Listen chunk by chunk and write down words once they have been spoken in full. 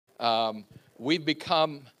Um, we've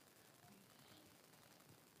become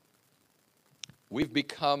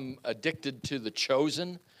addicted to The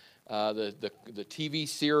Chosen, the TV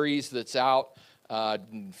series that's out,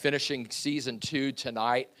 finishing season 2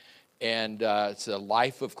 tonight, and it's the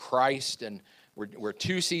life of Christ, and we're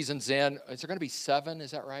 2 seasons in. Is there going to be 7?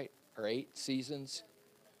 Is that right, or 8 seasons?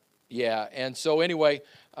 Yeah, and so anyway,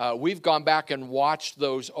 we've gone back and watched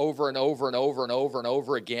those over and over and over and over and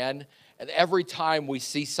over again, and every time we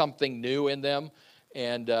see something new in them,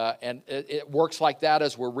 and it works like that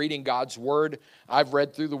as we're reading God's Word. I've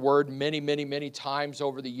read through the Word many, many, many times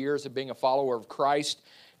over the years of being a follower of Christ,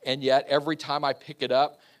 and yet every time I pick it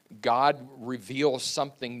up, God reveals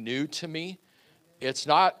something new to me. It's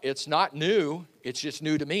not new, it's just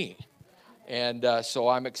new to me. And so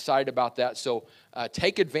I'm excited about that. So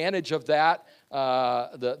take advantage of that,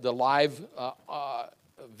 the live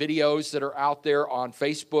videos that are out there on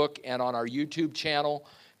Facebook and on our YouTube channel.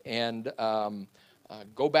 And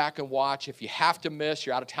go back and watch. If you have to miss,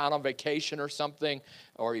 you're out of town on vacation or something,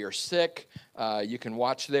 or you're sick, you can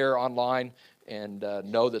watch there online and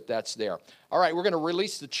know that that's there. All right, we're going to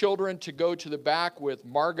release the children to go to the back with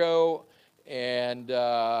Margot, and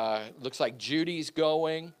looks like Judy's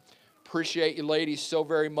going. Appreciate you ladies so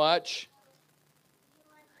very much.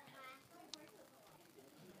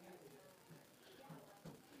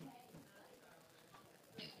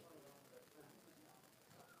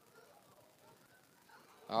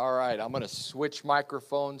 All right, I'm going to switch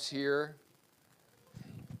microphones here.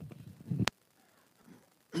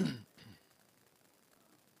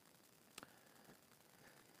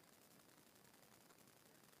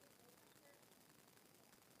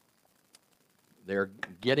 They're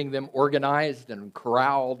getting them organized and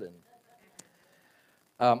corralled. And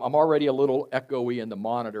I'm already a little echoey in the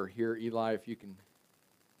monitor here. Eli, if you can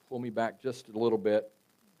pull me back just a little bit.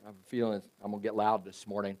 I have a feeling I'm going to get loud this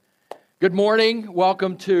morning. Good morning.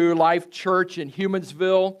 Welcome to Life Church in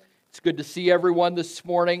Humansville. It's good to see everyone this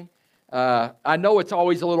morning. I know it's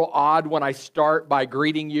always a little odd when I start by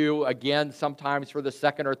greeting you again, sometimes for the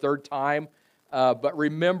second or third time. But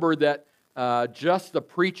remember that just the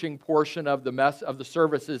preaching portion of the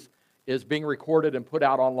services is being recorded and put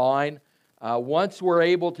out online. Once we're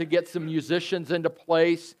able to get some musicians into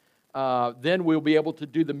place, then we'll be able to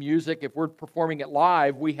do the music. If we're performing it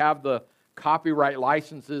live, we have the copyright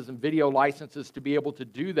licenses and video licenses to be able to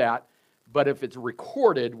do that. But if it's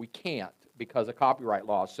recorded, we can't because of copyright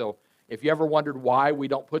laws. So if you ever wondered why we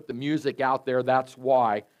don't put the music out there, that's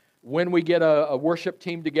why. When we get a worship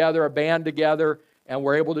team together, a band together, and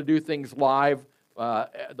we're able to do things live,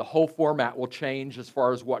 the whole format will change as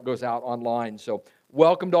far as what goes out online. So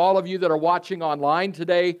welcome to all of you that are watching online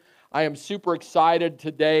today. I am super excited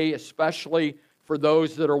today, especially for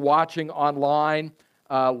those that are watching online.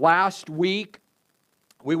 Last week,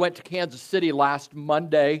 we went to Kansas City last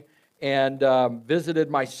Monday and visited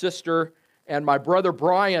my sister, and my brother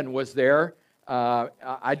Brian was there.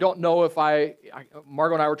 I don't know if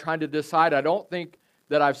Margot and I were trying to decide. I don't think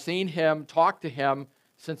that I've seen him, talk to him,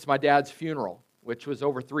 since my dad's funeral, which was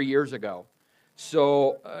over 3 years ago.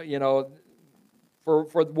 So, for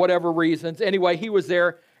whatever reasons. Anyway, he was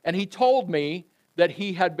there, and he told me that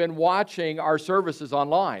he had been watching our services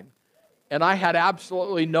online. And I had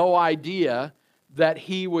absolutely no idea that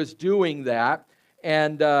he was doing that.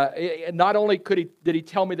 And not only did he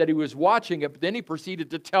tell me that he was watching it, but then he proceeded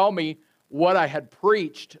to tell me what I had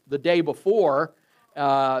preached the day before,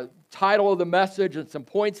 title of the message and some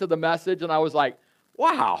points of the message. And I was like,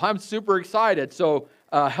 wow, I'm super excited. So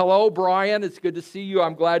hello, Brian. It's good to see you.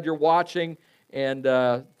 I'm glad you're watching. And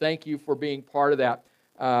thank you for being part of that.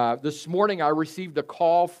 This morning I received a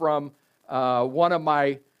call from one of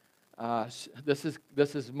my this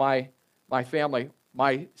is my family,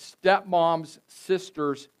 my stepmom's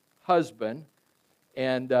sister's husband,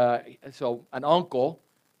 and so an uncle,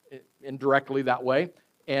 indirectly that way,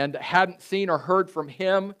 and hadn't seen or heard from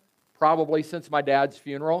him probably since my dad's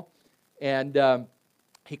funeral. And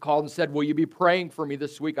he called and said, will you be praying for me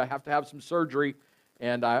this week? I have to have some surgery,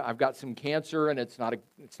 and I've got some cancer, and it's not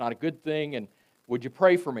a good thing, and would you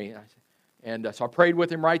pray for me? And so I prayed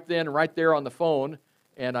with him right then and right there on the phone.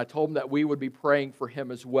 And I told him that we would be praying for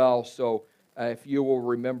him as well. So if you will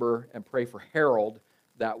remember and pray for Harold,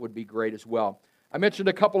 that would be great as well. I mentioned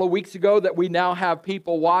a couple of weeks ago that we now have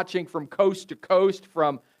people watching from coast to coast,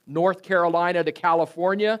 from North Carolina to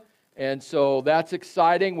California. And so that's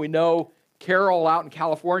exciting. We know Carol out in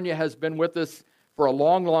California has been with us for a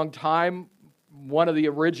long, long time, one of the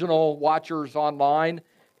original watchers online.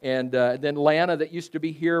 And then Lana, that used to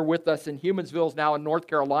be here with us in Humansville, is now in North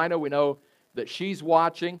Carolina. We know that she's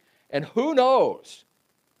watching. And who knows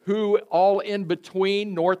who all in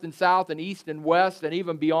between, north and south and east and west, and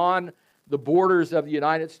even beyond the borders of the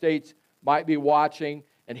United States might be watching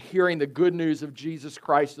and hearing the good news of Jesus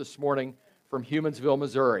Christ this morning from Humansville,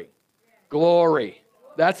 Missouri. Glory.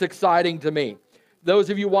 That's exciting to me. Those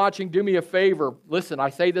of you watching, do me a favor. Listen, I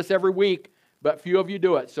say this every week, but few of you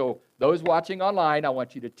do it. So those watching online, I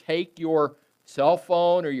want you to take your cell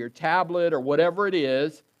phone or your tablet or whatever it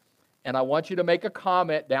is, and I want you to make a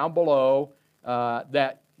comment down below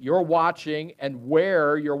that you're watching and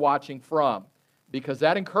where you're watching from, because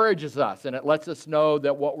that encourages us and it lets us know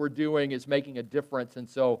that what we're doing is making a difference. And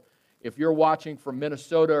so if you're watching from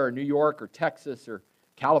Minnesota or New York or Texas or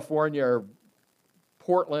California or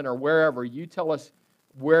Portland or wherever, you tell us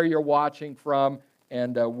where you're watching from,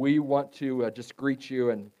 and we want to just greet you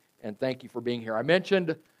and thank you for being here. I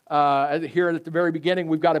mentioned here at the very beginning,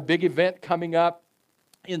 we've got a big event coming up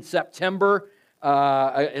in September,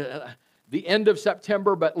 the end of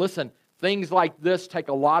September, but listen, things like this take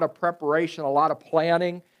a lot of preparation, a lot of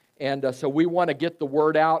planning, and so we want to get the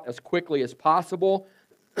word out as quickly as possible,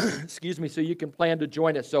 excuse me, so you can plan to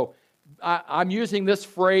join us. So I'm using this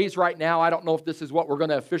phrase right now. I don't know if this is what we're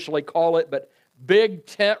going to officially call it, but Big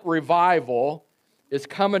Tent Revival is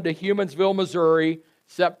coming to Humansville, Missouri,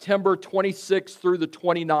 September 26th through the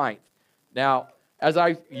 29th. Now, as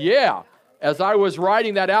I was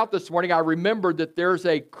writing that out this morning, I remembered that there's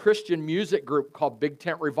a Christian music group called Big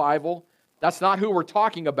Tent Revival. That's not who we're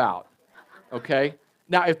talking about, okay?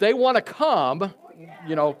 Now, if they want to come,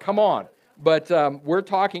 come on. But we're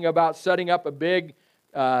talking about setting up a big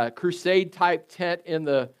crusade-type tent in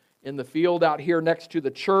the field out here next to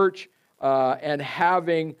the church and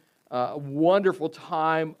having a wonderful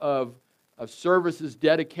time of services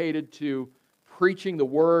dedicated to preaching the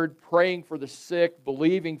word, praying for the sick,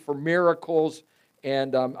 believing for miracles,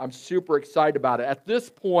 and I'm super excited about it. At this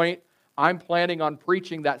point, I'm planning on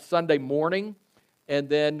preaching that Sunday morning, and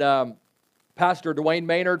then Pastor Dwayne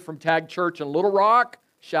Maynard from Tag Church in Little Rock,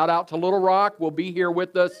 shout out to Little Rock, will be here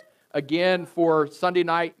with us again for Sunday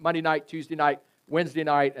night, Monday night, Tuesday night, Wednesday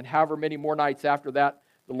night, and however many more nights after that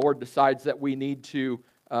the Lord decides that we need to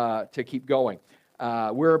keep going.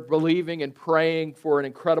 We're believing and praying for an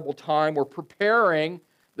incredible time. We're preparing.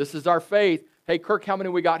 This is our faith. Hey, Kirk, how many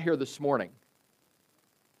we got here this morning?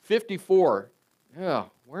 54. Yeah,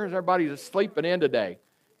 where's everybody just sleeping in today?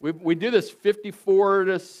 We do this 54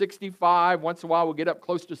 to 65. Once in a while, we'll get up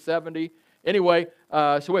close to 70. Anyway,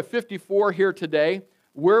 so we have 54 here today.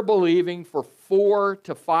 We're believing for 400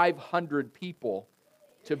 to 500 people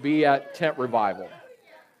to be at Tent Revival.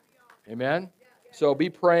 Amen? So be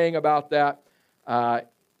praying about that.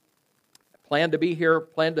 Plan to be here,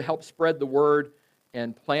 plan to help spread the word,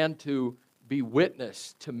 and plan to be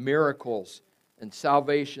witness to miracles and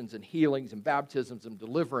salvations and healings and baptisms and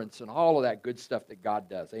deliverance and all of that good stuff that God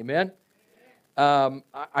does. Amen? I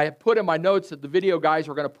have put in my notes that the video guys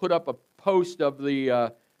were going to put up a post of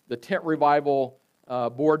the Tent Revival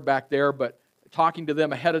board back there, but talking to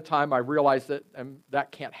them ahead of time, I realized that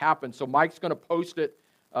that can't happen. So Mike's going to post it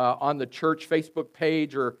on the church Facebook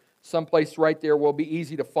page or someplace right there will be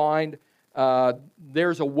easy to find.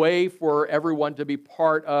 There's a way for everyone to be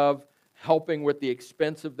part of helping with the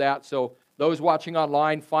expense of that. So those watching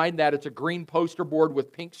online, find that. It's a green poster board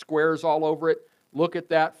with pink squares all over it. Look at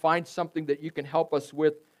that. Find something that you can help us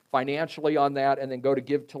with financially on that, and then go to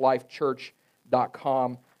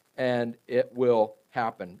givetolifechurch.com, and it will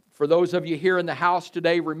happen. For those of you here in the house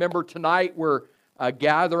today, remember tonight we're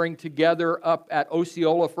gathering together up at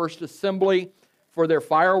Osceola First Assembly for their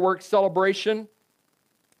fireworks celebration.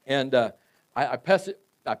 And I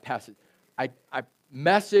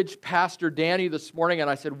messaged Pastor Danny this morning and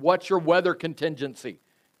I said, what's your weather contingency?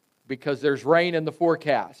 Because there's rain in the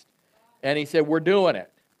forecast. And he said, we're doing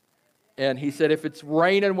it. And he said, if it's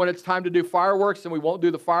raining when it's time to do fireworks, then we won't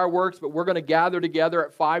do the fireworks, but we're going to gather together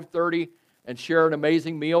at 5:30 and share an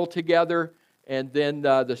amazing meal together. And then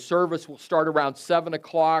the service will start around 7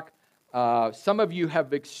 o'clock. Some of you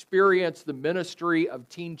have experienced the ministry of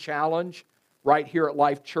Teen Challenge right here at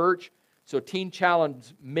Life Church. So Teen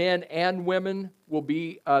Challenge men and women will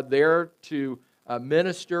be there to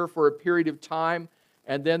minister for a period of time.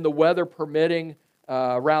 And then the weather permitting,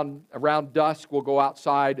 around dusk, we'll go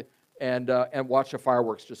outside and watch a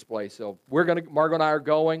fireworks display. So Margo and I are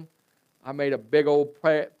going. I made a big old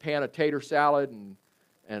pan of tater salad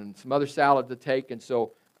and some other salad to take. And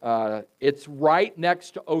so it's right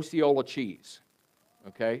next to Osceola Cheese.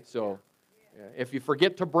 Okay, so if you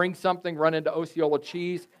forget to bring something, run into Osceola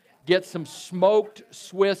Cheese. Get some smoked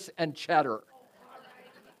Swiss and cheddar.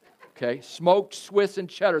 Okay, smoked Swiss and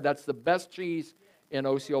cheddar. That's the best cheese in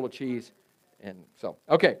Osceola Cheese. And so,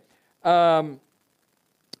 okay.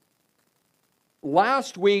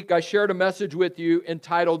 Last week, I shared a message with you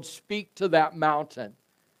entitled Speak to That Mountain.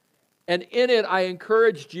 And in it, I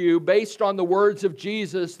encouraged you, based on the words of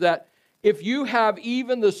Jesus, that if you have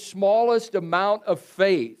even the smallest amount of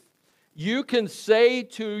faith, you can say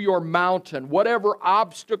to your mountain, whatever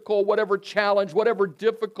obstacle, whatever challenge, whatever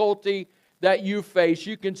difficulty that you face,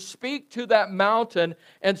 you can speak to that mountain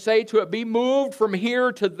and say to it, be moved from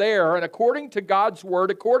here to there. And according to God's word,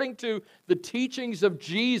 according to the teachings of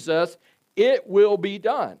Jesus, it will be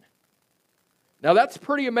done. Now that's a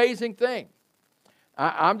pretty amazing thing.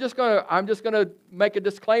 I'm just gonna make a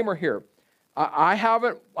disclaimer here. I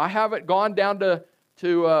haven't gone down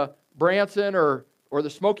to Branson or the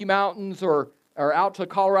Smoky Mountains or out to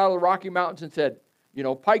Colorado, the Rocky Mountains, and said,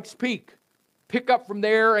 Pikes Peak, pick up from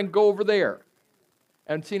there and go over there,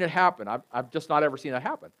 and seen it happen. I've just not ever seen that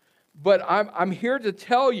happen. But I'm here to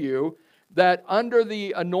tell you that under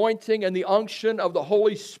the anointing and the unction of the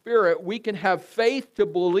Holy Spirit, we can have faith to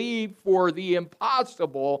believe for the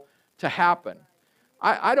impossible to happen.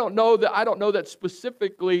 I don't know that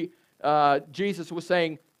specifically Jesus was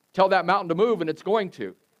saying, tell that mountain to move, and it's going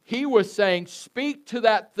to. He was saying, speak to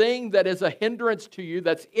that thing that is a hindrance to you,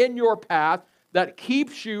 that's in your path, that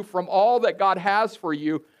keeps you from all that God has for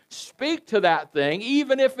you. Speak to that thing,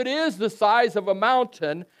 even if it is the size of a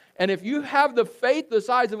mountain. And if you have the faith the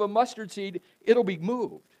size of a mustard seed, it'll be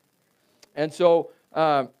moved. And so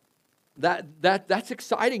that's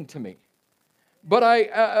exciting to me. But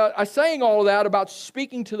I saying all of that about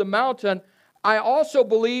speaking to the mountain, I also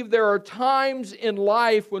believe there are times in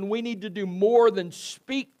life when we need to do more than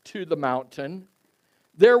speak to the mountain.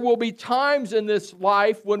 There will be times in this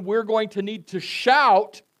life when we're going to need to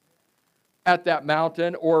shout at that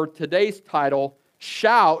mountain, or today's title,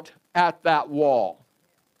 shout at that wall.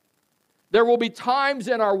 There will be times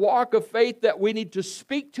in our walk of faith that we need to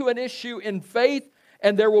speak to an issue in faith,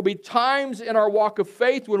 and there will be times in our walk of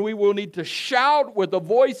faith when we will need to shout with a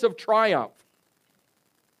voice of triumph.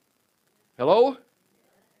 Hello?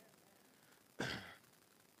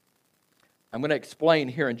 I'm going to explain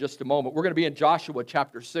here in just a moment. We're going to be in Joshua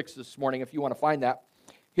chapter 6 this morning, if you want to find that.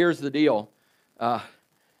 Here's the deal.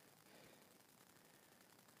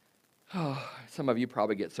 Some of you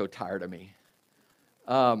probably get so tired of me.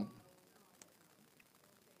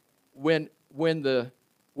 When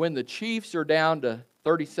the Chiefs are down to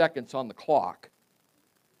 30 seconds on the clock,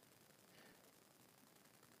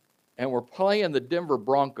 and we're playing the Denver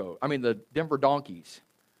Donkeys.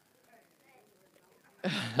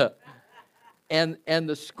 and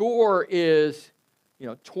the score is,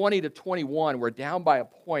 20-21. We're down by a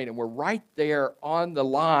point, and we're right there on the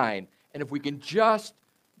line. And if we can just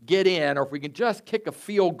get in, or if we can just kick a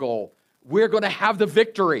field goal, we're going to have the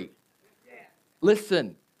victory.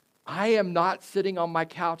 Listen, I am not sitting on my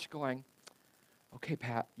couch going, okay,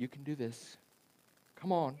 Pat, you can do this.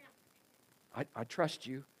 Come on. I trust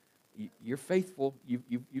you. You're faithful.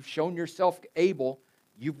 You've shown yourself able.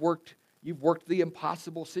 You've worked the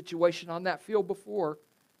impossible situation on that field before.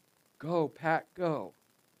 Go, Pat, go.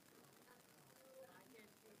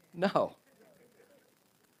 No.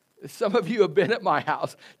 Some of you have been at my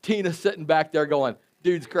house. Tina's sitting back there going,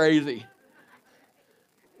 dude's crazy.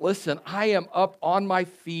 Listen, I am up on my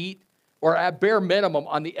feet, or at bare minimum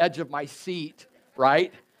on the edge of my seat,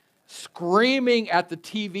 right? Screaming at the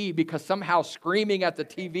TV, because somehow screaming at the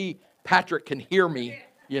TV, Patrick can hear me,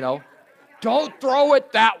 Don't throw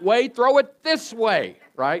it that way, throw it this way,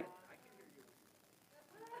 right?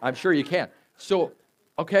 I'm sure you can. So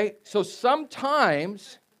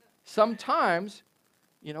sometimes,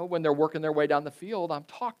 when they're working their way down the field, I'm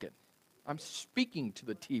talking. I'm speaking to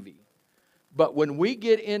the TV. But when we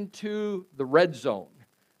get into the red zone,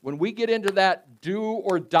 when we get into that do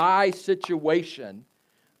or die situation,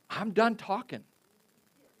 I'm done talking.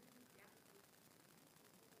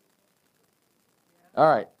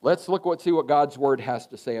 All right, let's see what God's Word has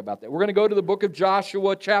to say about that. We're going to go to the book of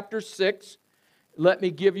Joshua, chapter 6. Let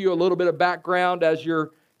me give you a little bit of background as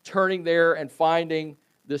you're turning there and finding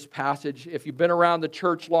this passage. If you've been around the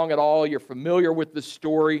church long at all, you're familiar with the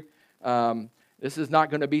story. This is not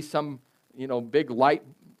going to be some, big light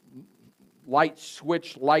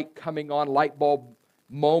switch, light coming on, light bulb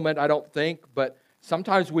moment, I don't think. But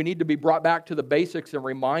sometimes we need to be brought back to the basics and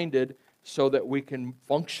reminded so that we can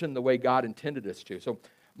function the way God intended us to. So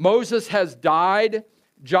Moses has died.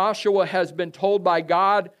 Joshua has been told by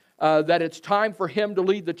God that it's time for him to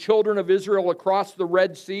lead the children of Israel across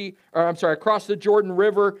the across the Jordan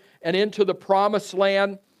River and into the promised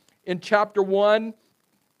land. In chapter 1,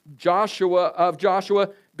 Joshua,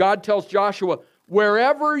 God tells Joshua,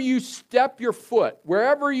 wherever you step your foot,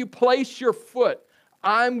 wherever you place your foot,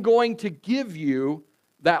 I'm going to give you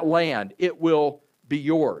that land. It will be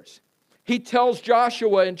yours. He tells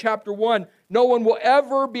Joshua in chapter 1, no one will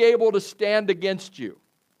ever be able to stand against you.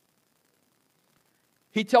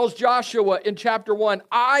 He tells Joshua in chapter 1,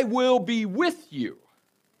 I will be with you.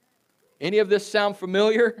 Any of this sound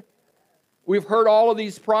familiar? We've heard all of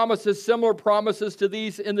these promises, similar promises to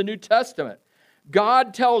these in the New Testament.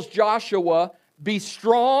 God tells Joshua, be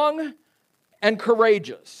strong and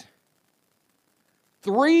courageous.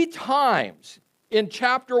 3 times in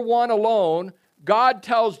chapter 1 alone, God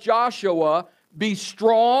tells Joshua, be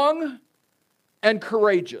strong and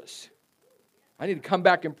courageous. I need to come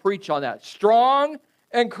back and preach on that. Strong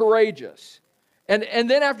and courageous. And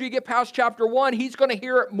then after you get past chapter 1, he's going to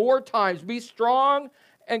hear it more times. Be strong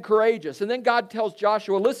and courageous. And then God tells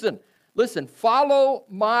Joshua, listen, follow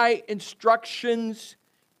my instructions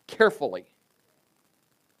carefully.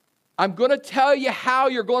 I'm going to tell you how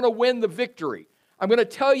you're going to win the victory. I'm going to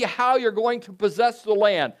tell you how you're going to possess the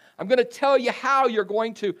land. I'm going to tell you how you're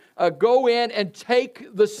going to go in and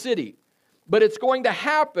take the city. But it's going to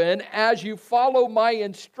happen as you follow my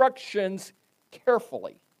instructions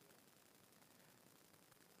carefully.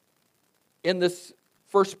 In this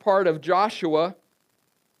first part of Joshua,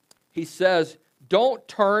 he says, don't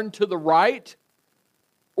turn to the right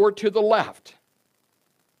or to the left.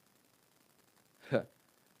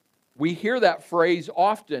 We hear that phrase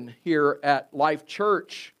often here at Life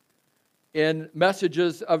Church in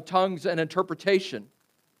messages of tongues and interpretation.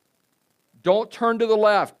 Don't turn to the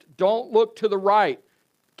left. Don't look to the right.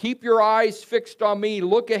 Keep your eyes fixed on me.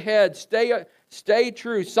 Look ahead. Stay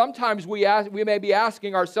true. Sometimes we may be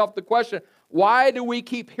asking ourselves the question, why do we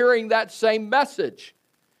keep hearing that same message?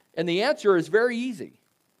 And the answer is very easy.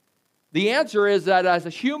 The answer is that as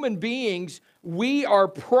human beings, we are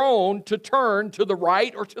prone to turn to the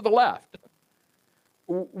right or to the left.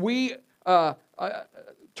 We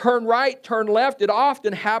turn right, turn left. It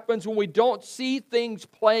often happens when we don't see things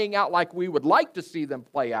playing out like we would like to see them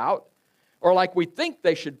play out, or like we think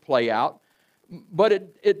they should play out. But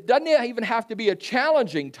it doesn't even have to be a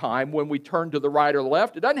challenging time when we turn to the right or the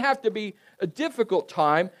left. It doesn't have to be a difficult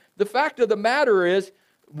time. The fact of the matter is,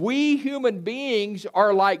 we human beings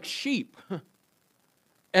are like sheep.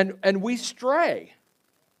 And we stray,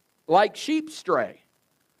 like sheep stray.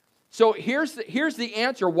 So here's the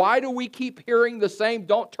answer. Why do we keep hearing the same,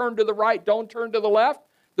 don't turn to the right, don't turn to the left?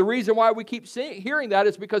 The reason why we keep hearing that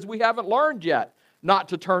is because we haven't learned yet not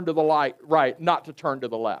to turn to the right, not to turn to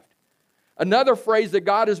the left. Another phrase that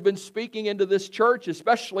God has been speaking into this church,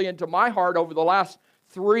 especially into my heart over the last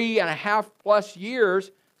 3.5+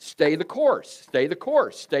 years, stay the course, stay the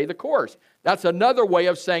course, stay the course. That's another way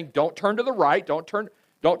of saying don't turn to the right, don't turn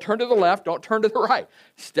to the left, don't turn to the right.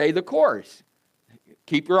 Stay the course.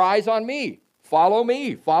 Keep your eyes on me. Follow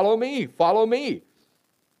me, follow me, follow me.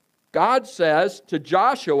 God says to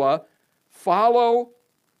Joshua, follow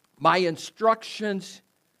my instructions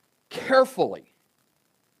carefully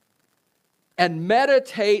and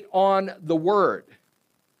meditate on the word.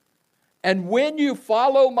 And when you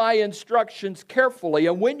follow my instructions carefully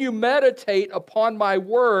and when you meditate upon my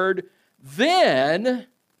word, then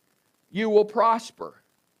you will prosper.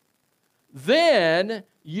 Then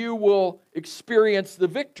you will experience the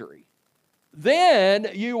victory. Then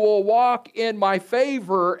you will walk in my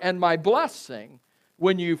favor and my blessing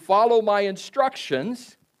when you follow my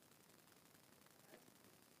instructions.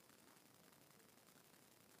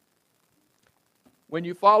 When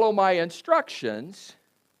you follow my instructions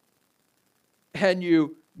and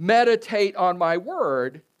you meditate on my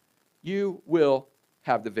word, you will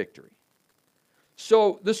have the victory.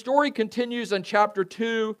 So the story continues in chapter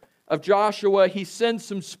 2 of Joshua. He sends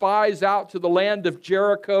some spies out to the land of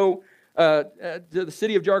Jericho, to the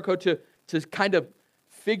city of Jericho, to kind of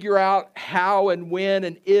figure out how and when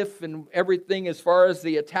and if and everything as far as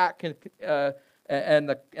the attack can, and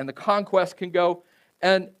the conquest can go.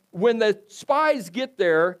 And when the spies get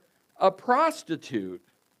there, a prostitute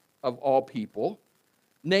of all people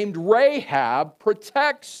named Rahab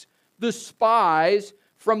protects the spies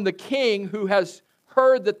from the king who has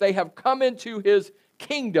heard that they have come into his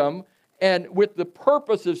kingdom, and with the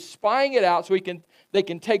purpose of spying it out so they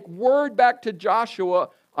can take word back to Joshua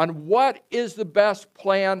on what is the best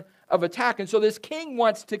plan of attack. And so this king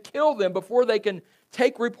wants to kill them before they can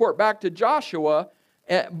take report back to Joshua,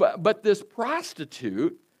 but this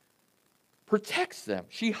prostitute protects them.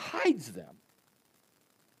 She hides them.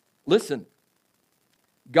 Listen,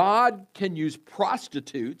 God can use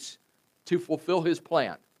prostitutes to fulfill his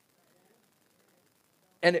plan.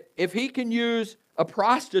 And if he can use a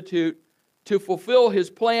prostitute to fulfill his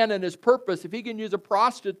plan and his purpose, if he can use a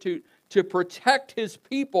prostitute to protect his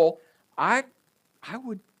people, I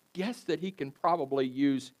would guess that he can probably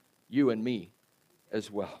use you and me as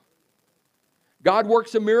well. God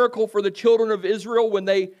works a miracle for the children of Israel when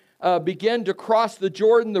they begin to cross the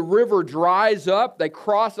Jordan. The river dries up. They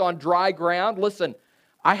cross on dry ground. Listen,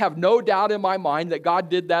 I have no doubt in my mind that God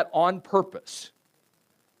did that on purpose.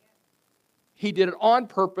 He did it on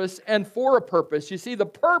purpose and for a purpose. You see, the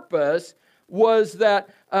purpose was that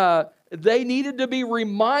they needed to be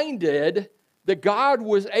reminded that God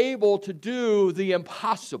was able to do the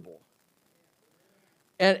impossible.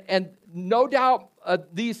 And no doubt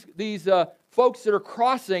these folks that are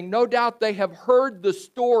crossing, no doubt they have heard the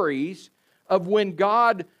stories of when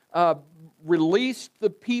God released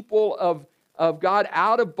the people of God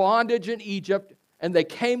out of bondage in Egypt, and they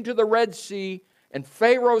came to the Red Sea, and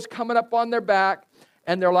Pharaoh's coming up on their back,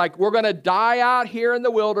 and they're like, we're going to die out here in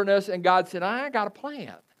the wilderness. And God said, I got a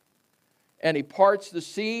plan. And he parts the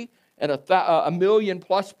sea, and a million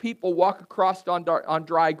plus people walk across on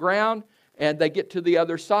dry ground, and they get to the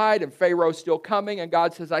other side, and Pharaoh's still coming, and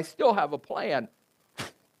God says, I still have a plan.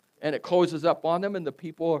 And it closes up on them, and the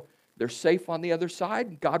people, they're safe on the other side.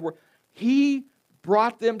 And He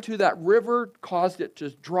brought them to that river, caused it to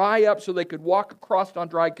dry up so they could walk across on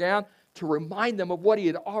dry ground, to remind them of what he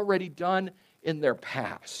had already done in their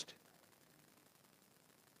past.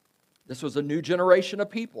 This was a new generation of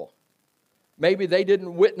people. Maybe they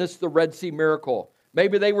didn't witness the Red Sea miracle.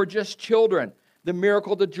 Maybe they were just children. The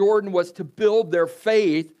miracle to Jordan was to build their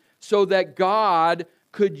faith so that God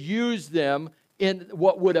could use them in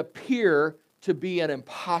what would appear to be an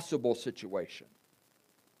impossible situation.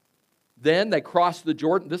 Then they crossed the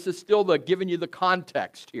Jordan. This is still giving you the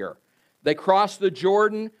context here. They crossed the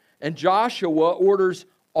Jordan, and Joshua orders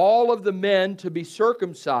all of the men to be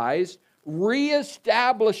circumcised,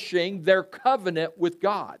 reestablishing their covenant with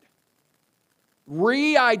God.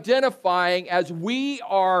 Re-identifying as we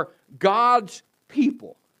are God's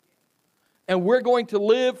people. And we're going to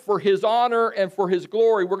live for His honor and for His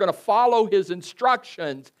glory. We're going to follow His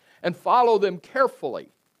instructions and follow them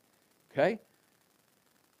carefully. Okay?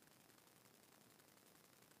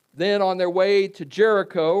 Then on their way to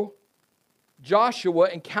Jericho, Joshua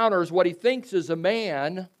encounters what he thinks is a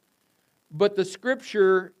man, but the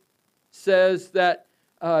scripture says that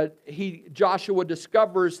Joshua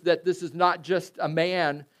discovers that this is not just a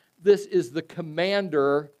man, this is the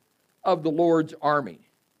commander of the Lord's army.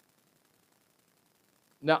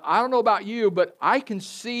 Now, I don't know about you, but I can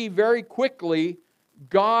see very quickly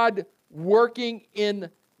God working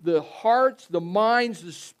in the hearts, the minds,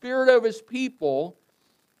 the spirit of His people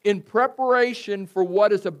in preparation for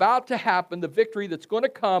what is about to happen, the victory that's going to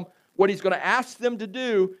come, what He's going to ask them to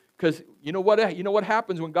do, because you know what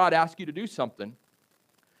happens when God asks you to do something?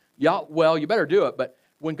 Yeah, well, you better do it, but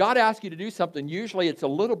when God asks you to do something, usually it's a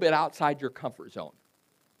little bit outside your comfort zone.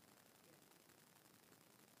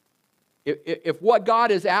 If what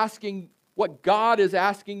God is asking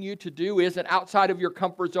you to do isn't outside of your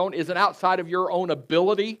comfort zone, isn't outside of your own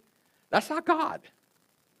ability, that's not God.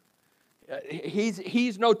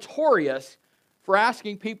 He's notorious for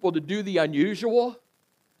asking people to do the unusual,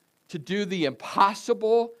 to do the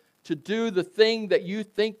impossible, to do the thing that you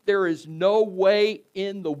think there is no way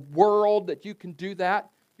in the world that you can do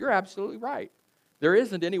that. You're absolutely right. There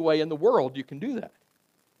isn't any way in the world you can do that.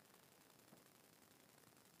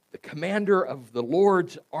 The commander of the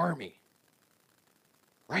Lord's army,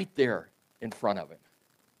 right there in front of him.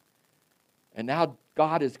 And now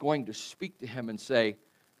God is going to speak to him and say,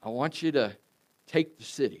 I want you to take the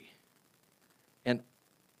city. And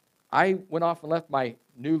I went off and left my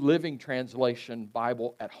New Living Translation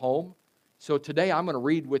Bible at home. So today I'm going to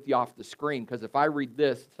read with you off the screen, because if I read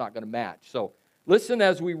this, it's not going to match. So listen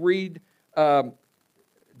as we read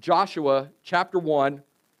Joshua chapter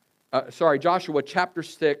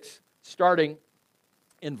 6, starting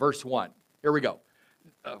in verse 1. Here we go.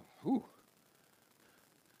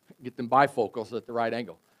 Get them bifocals at the right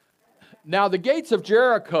angle. Now the gates of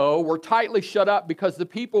Jericho were tightly shut up because the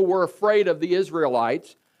people were afraid of the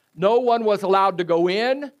Israelites. No one was allowed to go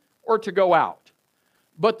in or to go out.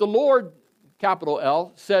 But the Lord, capital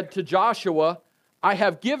L, said to Joshua, I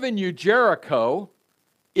have given you Jericho,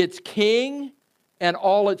 its king, and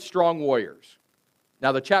all its strong warriors.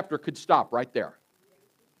 Now the chapter could stop right there,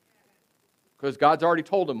 because God's already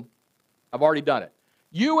told him, I've already done it.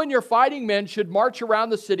 You and your fighting men should march around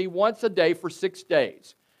the city once a day for 6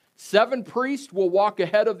 days. 7 priests will walk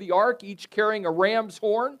ahead of the ark, each carrying a ram's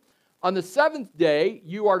horn. On the 7th day,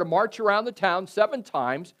 you are to march around the town 7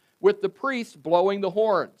 times with the priests blowing the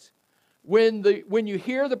horns. When you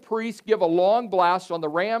hear the priest give a long blast on the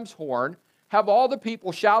ram's horn, have all the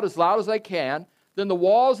people shout as loud as they can. Then the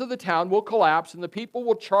walls of the town will collapse and the people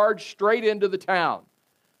will charge straight into the town.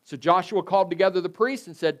 So Joshua called together the priests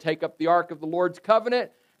and said, take up the ark of the Lord's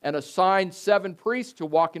covenant and assigned 7 priests to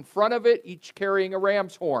walk in front of it, each carrying a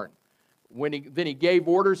ram's horn. Then he gave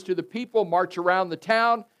orders to the people, march around the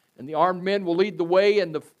town, and the armed men will lead the way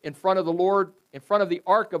in front of the Lord, in front of the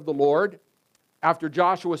ark of the Lord. After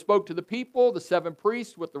Joshua spoke to the people, the 7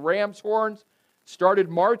 priests with the ram's horns started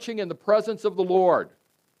marching in the presence of the Lord.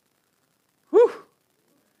 Whew.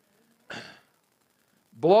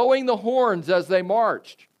 Blowing the horns as they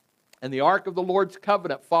marched, and the ark of the Lord's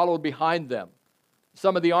covenant followed behind them.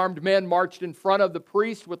 Some of the armed men marched in front of the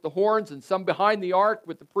priests with the horns, and some behind the ark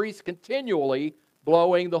with the priests continually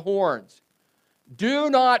blowing the horns. Do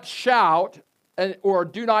not shout, or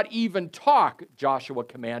do not even talk, Joshua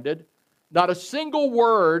commanded. Not a single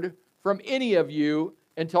word from any of you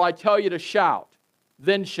until I tell you to shout.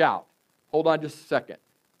 Then shout. Hold on just a second.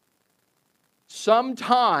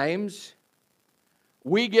 Sometimes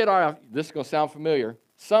we get this is going to sound familiar.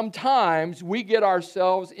 Sometimes we get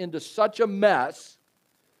ourselves into such a mess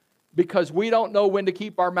because we don't know when to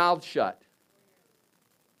keep our mouths shut.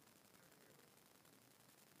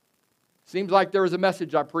 Seems like there was a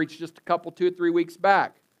message I preached just a couple, 2 or 3 weeks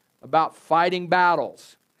back about fighting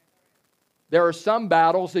battles. There are some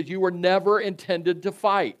battles that you were never intended to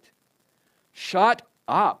fight. Shut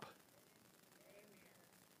up.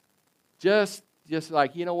 Just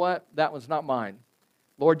like, you know what? That one's not mine.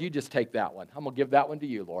 Lord, you just take that one. I'm going to give that one to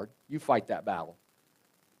you, Lord. You fight that battle.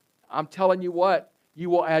 I'm telling you what, you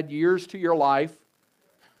will add years to your life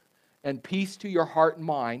and peace to your heart and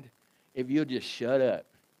mind if you'll just shut up.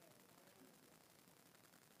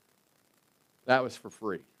 That was for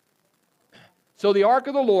free. So the ark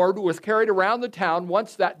of the Lord was carried around the town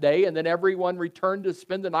once that day, and then everyone returned to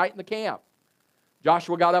spend the night in the camp.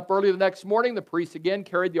 Joshua got up early the next morning. The priests again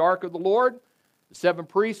carried the ark of the Lord. The 7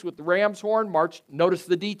 priests with the ram's horn marched. Notice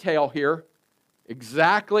the detail here.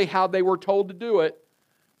 Exactly how they were told to do it.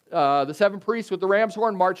 The 7 priests with the ram's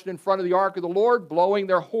horn marched in front of the ark of the Lord, blowing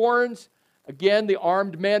their horns. Again, the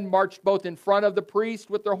armed men marched both in front of the priest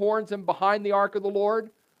with their horns and behind the ark of the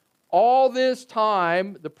Lord. All this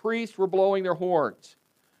time, the priests were blowing their horns.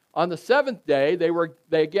 On the 7th day,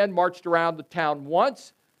 they again marched around the town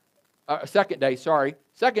once. Second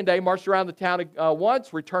day, marched around the town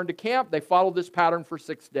once, returned to camp. They followed this pattern for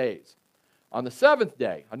 6 days. On the 7th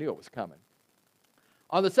day, I knew it was coming.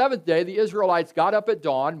 On the 7th day, the Israelites got up at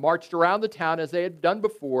dawn, marched around the town as they had done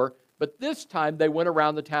before, but this time they went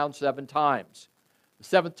around the town 7 times. The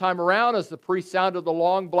 7th time around, as the priests sounded the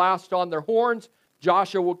long blast on their horns,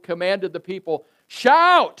 Joshua commanded the people,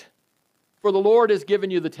 shout, for the Lord has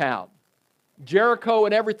given you the town. Jericho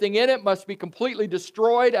and everything in it must be completely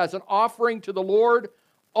destroyed as an offering to the Lord.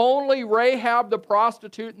 Only Rahab the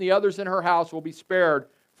prostitute and the others in her house will be spared,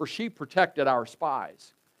 for she protected our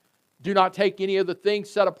spies. Do not take any of the things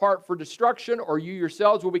set apart for destruction, or you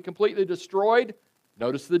yourselves will be completely destroyed.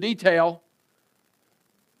 Notice the detail.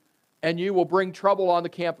 And you will bring trouble on the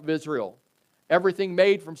camp of Israel. Everything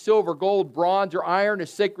made from silver, gold, bronze, or iron is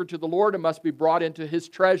sacred to the Lord and must be brought into His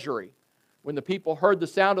treasury. When the people heard the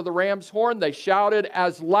sound of the ram's horn, they shouted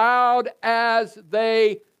as loud as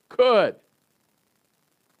they could.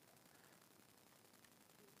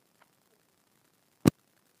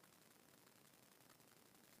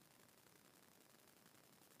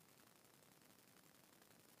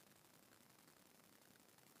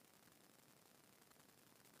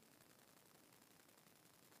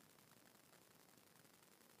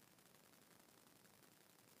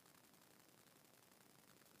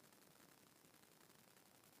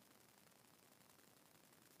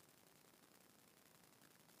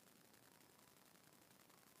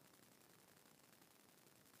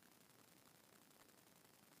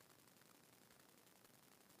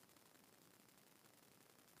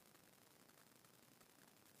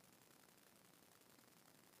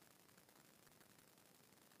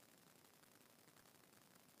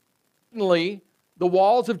 Suddenly, the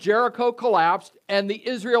walls of Jericho collapsed, and the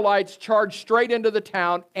Israelites charged straight into the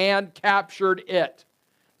town and captured it.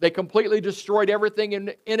 They completely destroyed everything in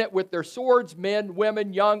it with their swords, men,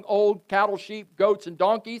 women, young, old, cattle, sheep, goats, and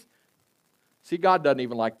donkeys. See, God doesn't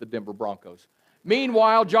even like the Denver Broncos.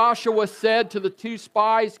 Meanwhile, Joshua said to the 2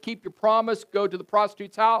 spies, keep your promise, go to the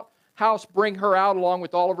prostitute's house, bring her out along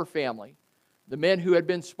with all of her family. The men who had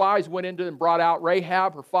been spies went into and brought out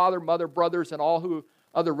Rahab, her father, mother, brothers, and all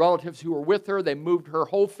other relatives who were with her. They moved her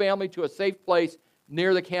whole family to a safe place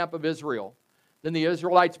near the camp of Israel. Then the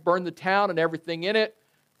Israelites burned the town and everything in it.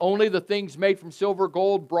 Only the things made from silver,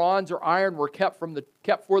 gold, bronze, or iron were kept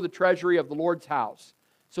for the treasury of the Lord's house.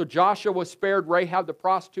 So Joshua spared Rahab the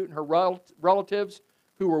prostitute and her relatives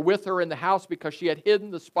who were with her in the house because she had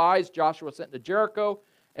hidden the spies Joshua sent to Jericho.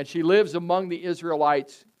 And she lives among the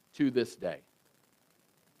Israelites to this day.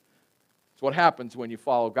 It's what happens when you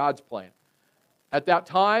follow God's plan. At that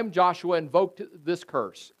time, Joshua invoked this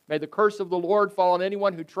curse. May the curse of the Lord fall on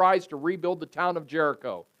anyone who tries to rebuild the town of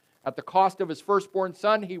Jericho. At the cost of his firstborn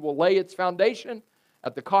son, he will lay its foundation.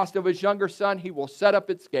 At the cost of his younger son, he will set up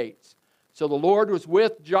its gates. So the Lord was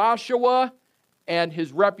with Joshua, and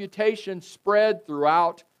his reputation spread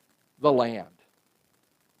throughout the land.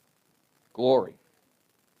 Glory.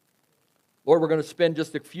 Lord, we're going to spend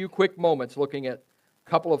just a few quick moments looking at a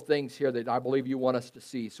couple of things here that I believe you want us to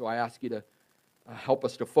see. So I ask you to help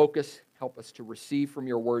us to focus, help us to receive from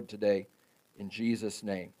your word today in Jesus'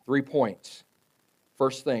 name. 3 points.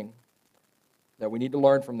 First thing that we need to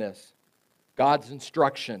learn from this, God's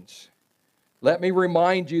instructions. Let me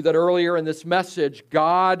remind you that earlier in this message,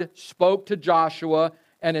 God spoke to Joshua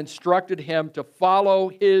and instructed him to follow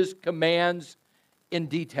his commands in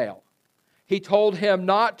detail. He told him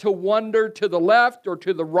not to wander to the left or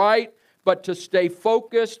to the right, but to stay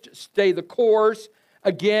focused, stay the course.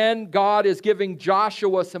 Again, God is giving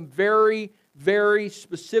Joshua some very, very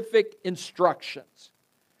specific instructions.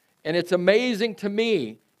 And it's amazing to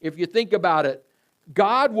me, if you think about it,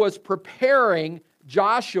 God was preparing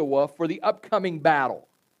Joshua for the upcoming battle.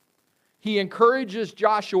 He encourages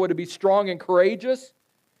Joshua to be strong and courageous.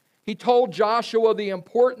 He told Joshua the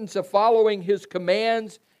importance of following his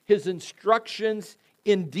commands, his instructions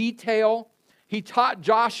in detail. He taught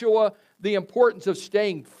Joshua the importance of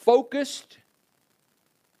staying focused.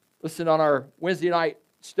 Listen, on our Wednesday night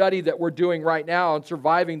study that we're doing right now on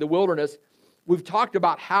surviving the wilderness, we've talked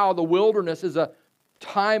about how the wilderness is a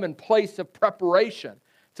time and place of preparation.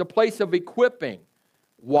 It's a place of equipping.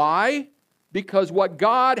 Why? Because what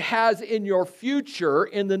God has in your future,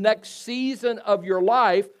 in the next season of your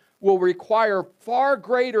life, will require far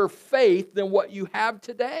greater faith than what you have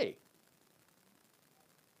today.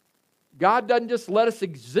 God doesn't just let us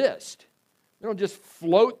exist. We don't just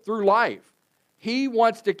float through life. He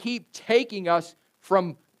wants to keep taking us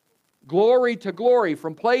from glory to glory,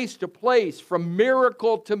 from place to place, from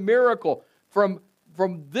miracle to miracle, from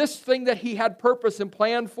this thing that He had purpose and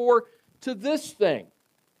plan for to this thing.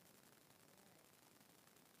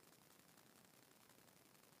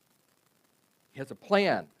 He has a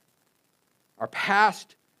plan. Our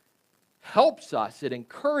past helps us. It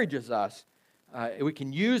encourages us. We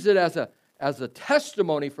can use it as a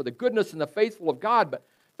testimony for the goodness and the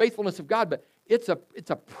faithfulness of God. But it's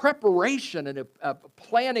a preparation and a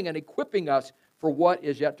planning and equipping us for what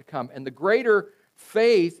is yet to come. And the greater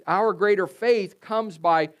faith, our greater faith, comes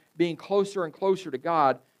by being closer and closer to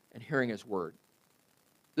God and hearing His word.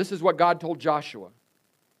 This is what God told Joshua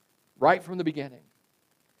right from the beginning.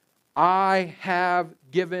 I have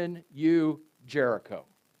given you Jericho.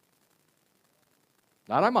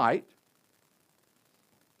 Not I might,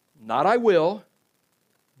 not I will,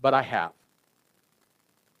 but I have.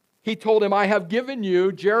 He told him, I have given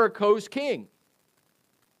you Jericho's king.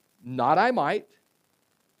 Not I might,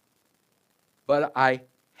 but I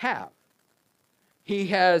have.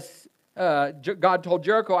 God told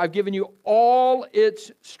Jericho, I've given you all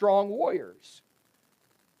its strong warriors.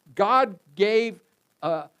 God gave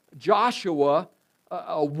Joshua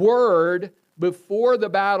a word before the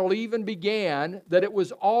battle even began that it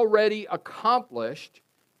was already accomplished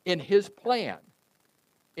in His plan,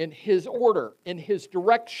 in His order, in His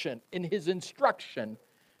direction, in His instruction.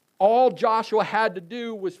 All Joshua had to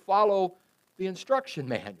do was follow the instruction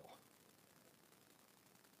manual.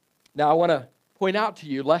 Now I want to point out to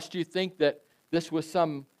you, lest you think that this was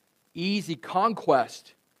some easy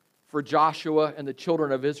conquest for Joshua and the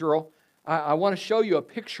children of Israel, I want to show you a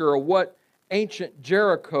picture of what ancient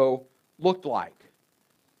Jericho looked like.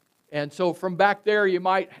 And so from back there, you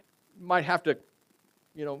might have to,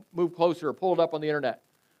 move closer or pull it up on the internet.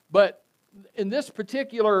 But in this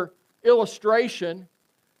particular illustration,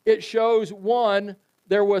 it shows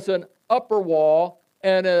there was an upper wall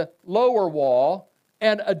and a lower wall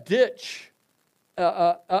and a ditch,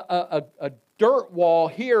 a dirt wall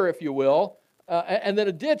here, if you will, and then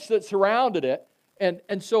a ditch that surrounded it.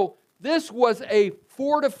 And so this was a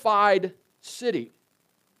fortified city.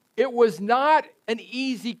 It was not an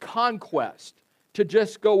easy conquest to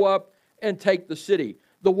just go up and take the city.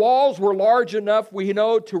 The walls were large enough, we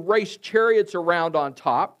know, to race chariots around on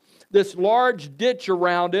top. This large ditch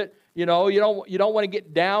around it, you don't want to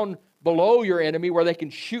get down below your enemy where they can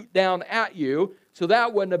shoot down at you, so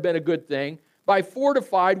that wouldn't have been a good thing. By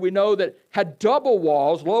fortified, we know that it had double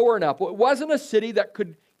walls, lower and up. It wasn't a city that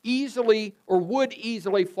could easily or would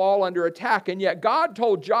easily fall under attack, and yet God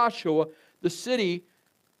told Joshua the city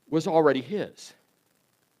was already his.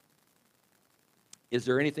 Is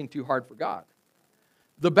there anything too hard for God?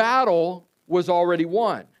 The battle was already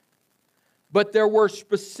won. But there were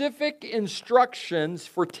specific instructions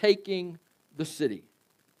for taking the city.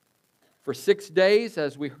 For 6 days,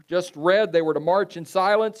 as we just read, they were to march in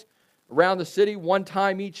silence around the city one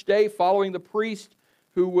time each day, following the priest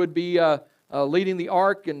who would be leading the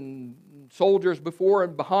ark and soldiers before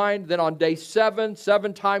and behind. Then on day 7,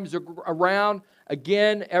 7 times around,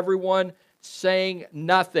 again, everyone saying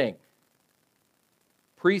nothing.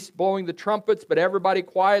 Priest blowing the trumpets, but everybody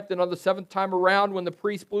quiet. Then on the 7th time around, when the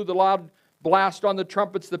priest blew the loud blast on the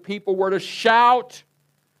trumpets, the people were to shout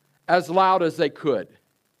as loud as they could.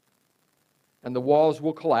 And the walls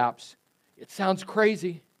will collapse. It sounds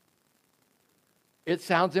crazy. It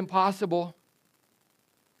sounds impossible.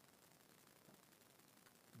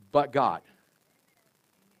 But God.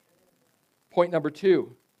 Point number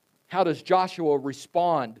 2. How does Joshua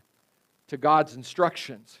respond to God's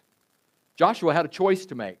instructions? Joshua had a choice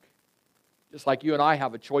to make, just like you and I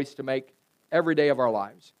have a choice to make every day of our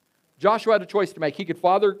lives. Joshua had a choice to make. He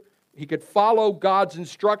could follow God's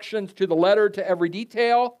instructions to the letter, to every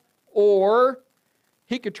detail, or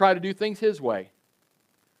he could try to do things his way.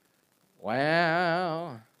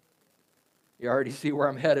 Wow. You already see where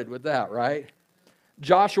I'm headed with that, right?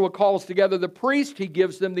 Joshua calls together the priest. He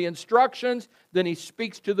gives them the instructions. Then he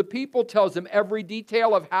speaks to the people, tells them every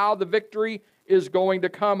detail of how the victory is going to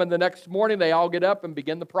come. And the next morning, they all get up and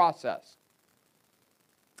begin the process.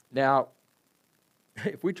 Now,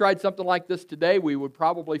 if we tried something like this today, we would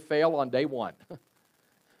probably fail on day 1.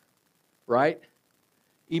 Right?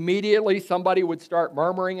 Immediately, somebody would start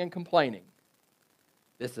murmuring and complaining.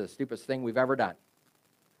 This is the stupidest thing we've ever done.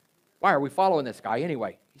 Why are we following this guy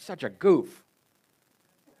anyway? He's such a goof.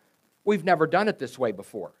 We've never done it this way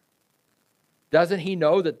before. Doesn't he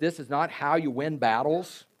know that this is not how you win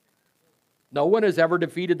battles? No one has ever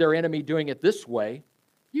defeated their enemy doing it this way.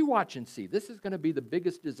 You watch and see. This is going to be the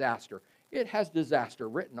biggest disaster. It has disaster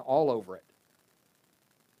written all over it.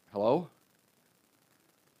 Hello?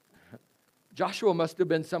 Joshua must have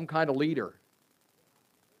been some kind of leader.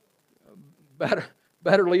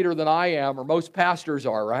 Better leader than I am, or most pastors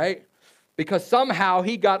are, right? Because somehow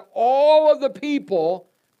he got all of the people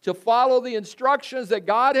to follow the instructions that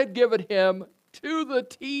God had given him to the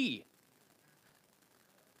T.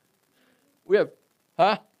 We have,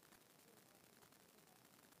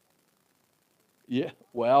 Yeah,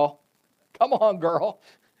 well, come on, girl.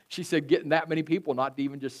 She said getting that many people not to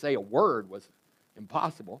even just say a word was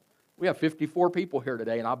impossible. We have 54 people here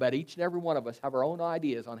today, and I'll bet each and every one of us have our own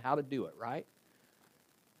ideas on how to do it, right?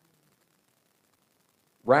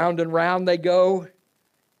 Round and round they go,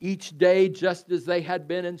 each day just as they had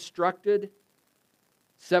been instructed.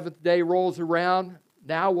 7th day rolls around.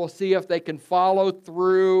 Now we'll see if they can follow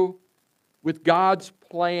through with God's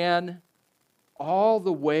plan all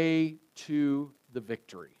the way to the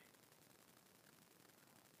victory.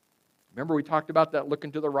 Remember we talked about that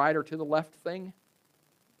looking to the right or to the left thing?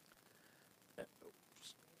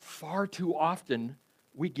 Far too often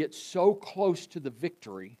we get so close to the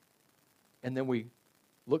victory and then we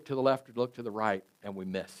look to the left or look to the right and we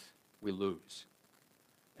miss, we lose.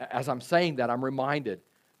 As I'm saying that, I'm reminded,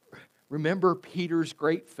 remember Peter's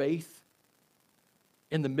great faith?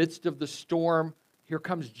 In the midst of the storm, here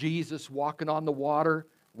comes Jesus walking on the water.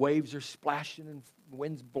 Waves are splashing and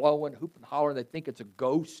wind's blowing, hooping and hollering. They think it's a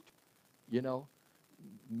ghost,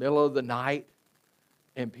 middle of the night.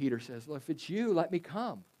 And Peter says, well, if it's you, let me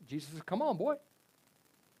come. Jesus says, come on, boy.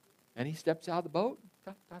 And he steps out of the boat.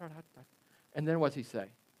 And then what's he say?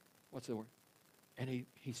 What's the word? And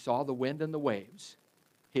he saw the wind and the waves.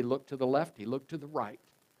 He looked to the left. He looked to the right.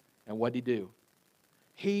 And what did he do?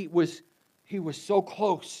 He was so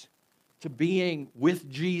close to being with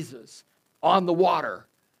Jesus on the water.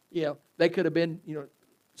 They could have been,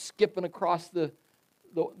 skipping across the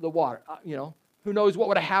water. Who knows what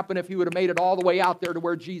would have happened if he would have made it all the way out there to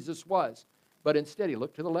where Jesus was. But instead, he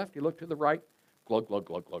looked to the left, he looked to the right. Glug, glug,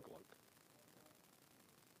 glug, glug, glug.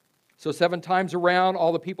 So 7 times around,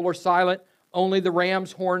 all the people are silent. Only the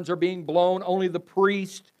ram's horns are being blown. Only the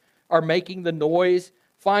priests are making the noise.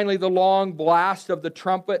 Finally, the long blast of the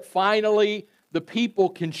trumpet. Finally, the people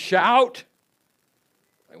can shout.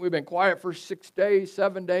 We've been quiet for 6 days,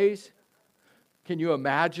 7 days. Can you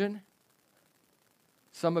imagine?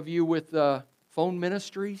 Some of you with phone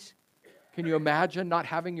ministries, can you imagine not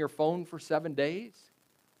having your phone for 7 days?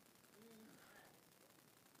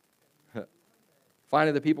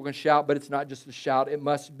 Finally, the people can shout, but it's not just a shout. It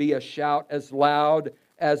must be a shout as loud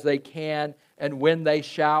as they can. And when they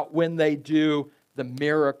shout, when they do, the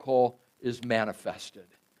miracle is manifested.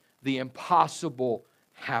 The impossible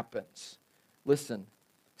happens. Listen,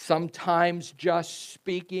 sometimes just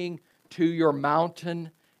speaking to your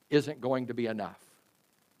mountain isn't going to be enough.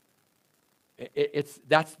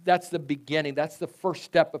 That's the beginning. That's the first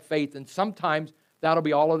step of faith. And sometimes that'll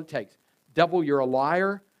be all it takes. Devil, you're a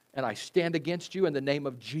liar, and I stand against you in the name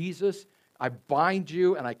of Jesus. I bind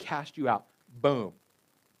you and I cast you out. Boom.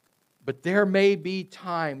 But there may be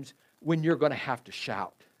times when you're going to have to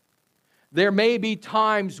shout. There may be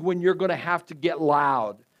times when you're going to have to get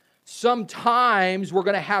loud. Sometimes we're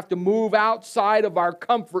going to have to move outside of our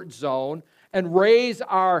comfort zone and raise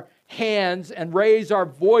our hands and raise our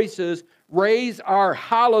voices, raise our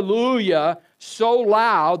hallelujah so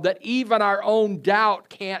loud that even our own doubt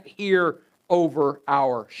can't hear over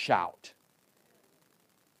our shout.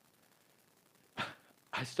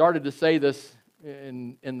 I started to say this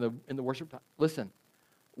in the worship time. Listen,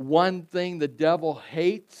 one thing the devil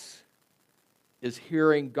hates is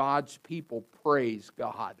hearing God's people praise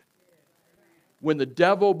God. When the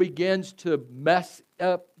devil begins to mess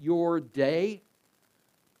up your day,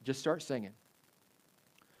 just start singing.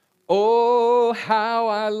 Oh, how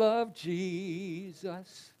I love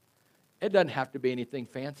Jesus. It doesn't have to be anything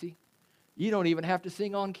fancy. You don't even have to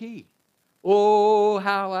sing on key. Oh,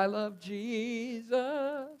 how I love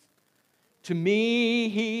Jesus. To me,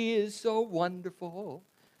 He is so wonderful.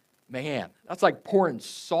 Man, that's like pouring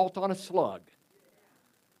salt on a slug.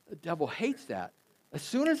 The devil hates that. As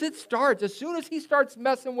soon as it starts, as soon as he starts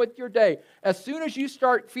messing with your day, as soon as you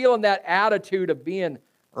start feeling that attitude of being,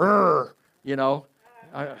 it's going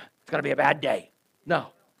to be a bad day. No.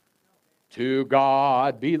 To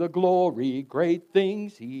God be the glory, great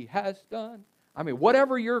things He has done. I mean,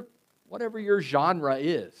 whatever your genre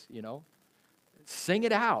is, sing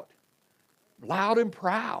it out, loud and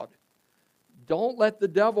proud. Don't let the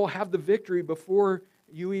devil have the victory before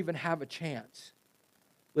you even have a chance.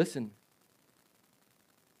 Listen,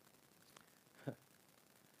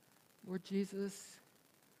 Lord Jesus,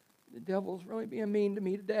 the devil's really being mean to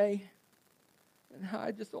me today, and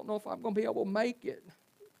I just don't know if I'm going to be able to make it.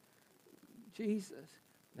 Jesus.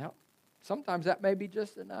 Now, sometimes that may be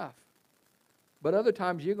just enough, but other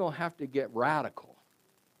times you're going to have to get radical.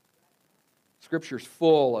 Scripture's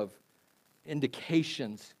full of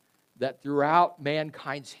indications that throughout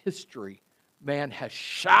mankind's history, man has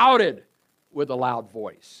shouted with a loud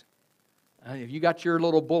voice. And if you got your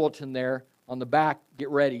little bulletin there on the back, get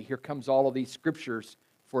ready. Here comes all of these scriptures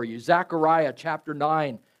for you. Zechariah chapter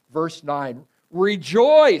 9, verse 9.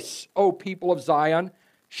 Rejoice, O people of Zion.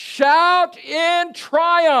 Shout in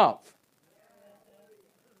triumph,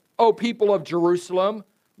 O people of Jerusalem.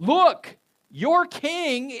 Look, your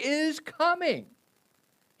king is coming.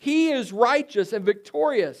 He is righteous and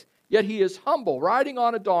victorious, yet he is humble, riding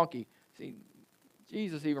on a donkey. See,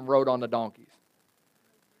 Jesus even rode on the donkeys.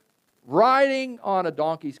 Riding on a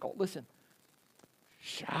donkey's colt. Listen,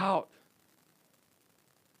 shout.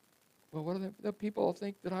 Well, what do the people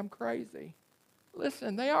think that I'm crazy?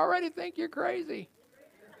 Listen, they already think you're crazy.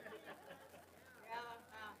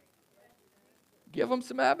 Give them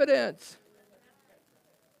some evidence.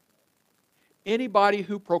 Anybody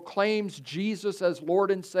who proclaims Jesus as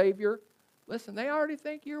Lord and Savior, listen, they already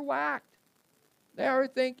think you're whacked. They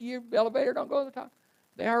already think your elevator don't go to the top.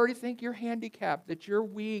 They already think you're handicapped, that you're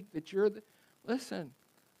weak, that you're... Listen,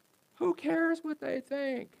 who cares what they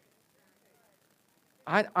think?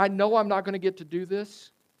 I know I'm not going to get to do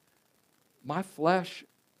this. My flesh,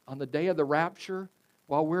 on the day of the rapture,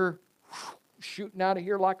 while we're shooting out of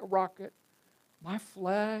here like a rocket, my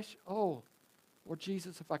flesh, oh, Lord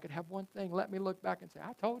Jesus, if I could have one thing, let me look back and say,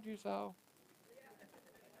 I told you so.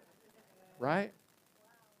 Right?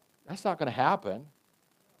 That's not going to happen.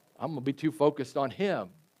 I'm going to be too focused on Him.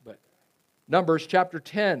 But Numbers chapter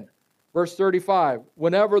 10, verse 35.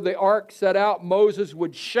 Whenever the ark set out, Moses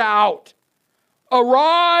would shout,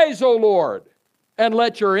 Arise, O Lord, and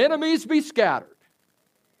let your enemies be scattered.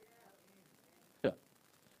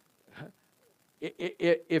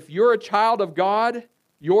 If you're a child of God,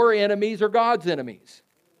 your enemies are God's enemies.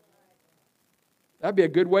 That'd be a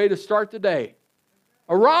good way to start the day.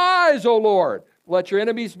 Arise, O Lord, let your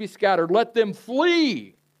enemies be scattered. Let them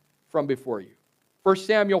flee from before you. 1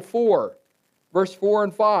 Samuel 4, verse 4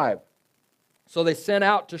 and 5. So they sent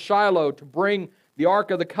out to Shiloh to bring the ark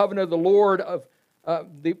of the covenant of the Lord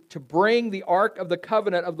to bring the ark of the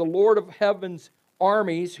covenant of the Lord of heaven's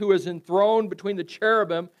armies, who is enthroned between the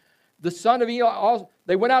cherubim. The son of Eli,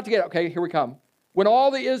 they went out to get it. Okay, here we come. When all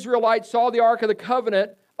the Israelites saw the ark of the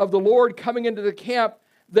covenant of the Lord coming into the camp,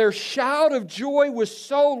 their shout of joy was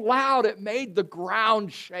so loud it made the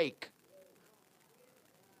ground shake.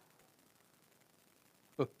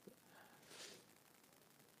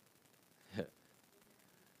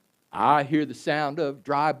 I hear the sound of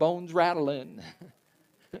dry bones rattling.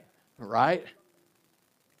 Right?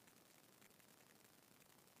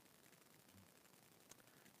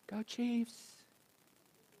 Go Chiefs.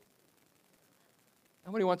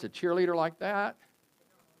 Nobody wants a cheerleader like that.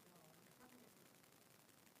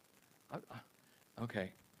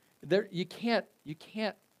 Okay. You can't,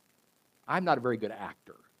 I'm not a very good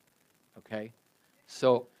actor. Okay?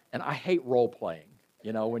 So, and I hate role playing.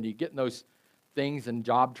 You know, when you get in those things and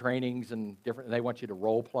job trainings and different, they want you to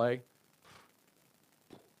role play.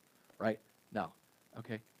 Right? No.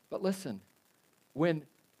 Okay. But listen, when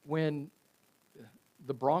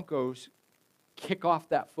the Broncos kick off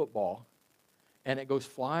that football and it goes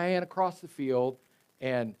flying across the field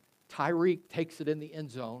and Tyreek takes it in the end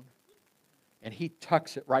zone and he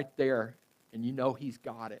tucks it right there and you know he's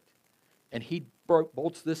got it. And he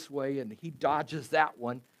bolts this way and he dodges that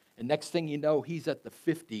one. And next thing you know, he's at the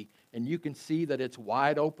 50 and you can see that it's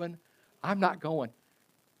wide open. I'm not going,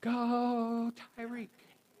 go Tyreek.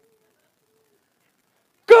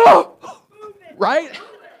 Go! Right?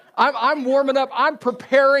 I'm warming up. I'm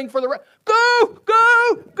preparing for the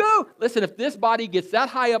go. Listen, if this body gets that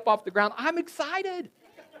high up off the ground, I'm excited.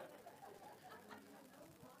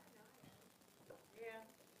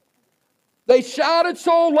 They shouted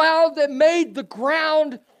so loud that made the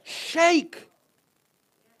ground shake.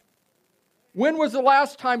 When was the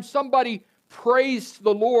last time somebody praised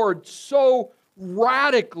the Lord so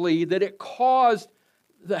radically that it caused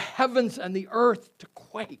the heavens and the earth to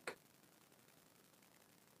quake?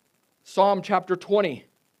 Psalm chapter 20,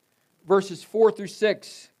 verses 4 through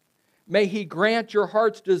 6. May He grant your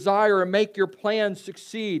heart's desire and make your plans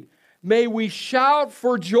succeed. May we shout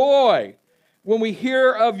for joy when we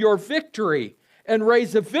hear of your victory and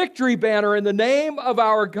raise a victory banner in the name of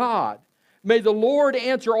our God. May the Lord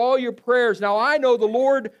answer all your prayers. Now I know the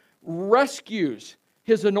Lord rescues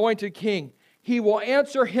His anointed king. He will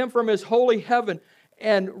answer him from His holy heaven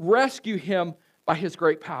and rescue him by His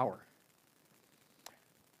great power.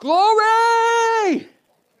 Glory!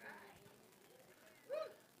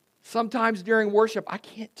 Sometimes during worship, I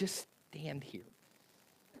can't just stand here.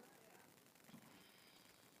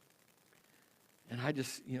 And I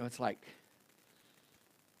just, it's like,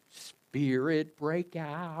 Spirit break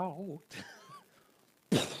out.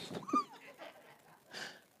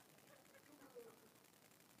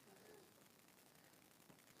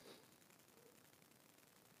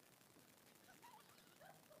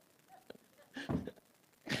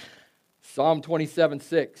 Psalm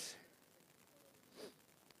 27:6.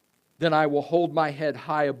 Then I will hold my head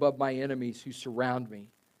high above my enemies who surround me.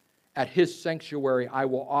 At His sanctuary I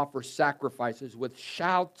will offer sacrifices with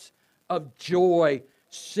shouts of joy,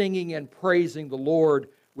 singing and praising the Lord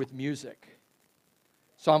with music.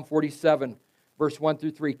 Psalm 47, verse 1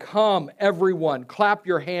 through 3. Come, everyone, clap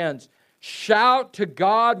your hands. Shout to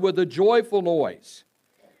God with a joyful noise.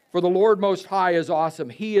 For the Lord Most High is awesome.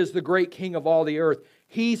 He is the great King of all the earth.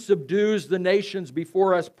 He subdues the nations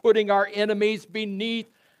before us, putting our enemies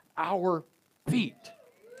beneath our feet.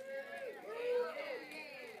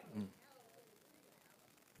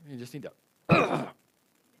 You just need to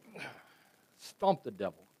stomp the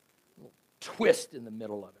devil. A little twist in the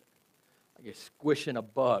middle of it. Like you're squishing a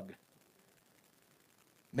bug.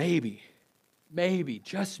 Maybe,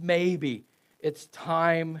 just maybe, it's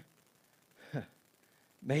time.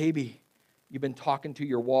 Maybe you've been talking to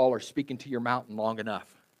your wall or speaking to your mountain long enough.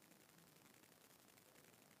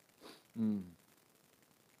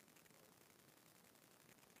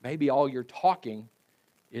 Maybe all you're talking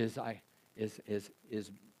is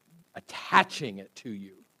attaching it to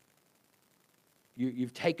you.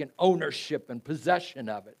 You've taken ownership and possession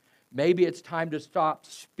of it. Maybe it's time to stop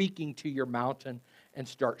speaking to your mountain and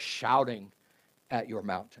start shouting at your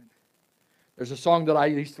mountain. There's a song that I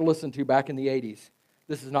used to listen to back in the 80s.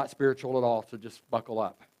 This is not spiritual at all, so just buckle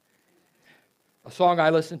up. A song I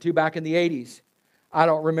listened to back in the 80s. I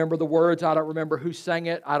don't remember the words. I don't remember who sang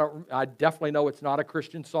it. I definitely know it's not a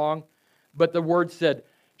Christian song. But the words said,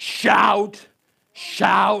 shout,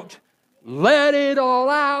 shout, let it all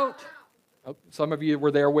out. Oh, some of you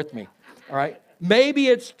were there with me. All right. Maybe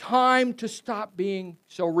it's time to stop being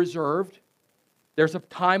so reserved. There's a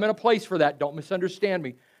time and a place for that. Don't misunderstand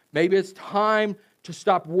me. Maybe it's time to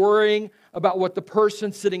stop worrying about what the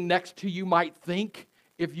person sitting next to you might think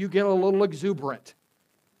if you get a little exuberant.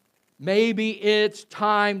 Maybe it's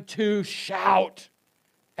time to shout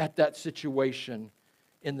at that situation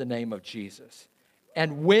in the name of Jesus.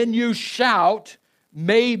 And when you shout,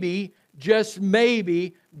 maybe, just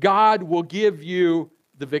maybe, God will give you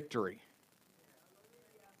the victory.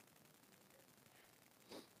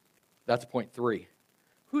 That's point 3.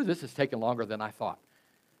 This is taking longer than I thought.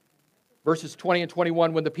 Verses 20 and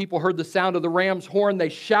 21, when the people heard the sound of the ram's horn, they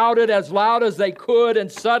shouted as loud as they could,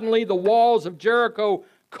 and suddenly the walls of Jericho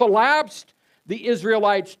collapsed. The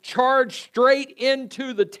Israelites charged straight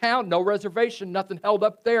into the town. No reservation, nothing held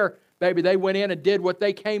up there. Baby, they went in and did what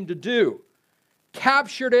they came to do.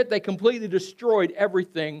 Captured it, they completely destroyed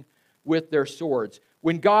everything with their swords.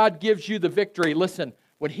 When God gives you the victory, listen,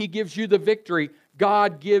 when He gives you the victory,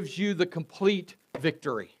 God gives you the complete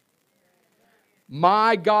victory.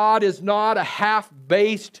 My God is not a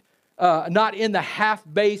half-based, not in the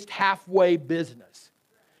half-based, halfway business.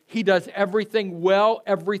 He does everything well,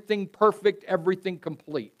 everything perfect, everything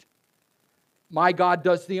complete. My God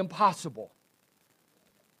does the impossible.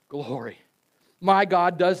 Glory. My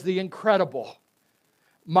God does the incredible.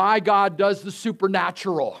 My God does the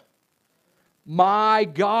supernatural. My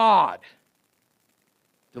God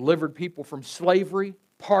delivered people from slavery,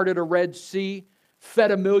 parted a Red Sea,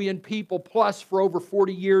 fed 1 million people plus for over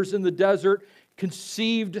 40 years in the desert,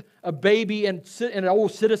 conceived a baby and an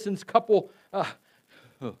old citizens couple.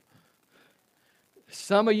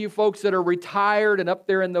 Some of you folks that are retired and up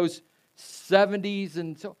there in those 70s,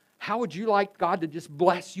 and so, how would you like God to just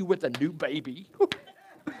bless you with a new baby?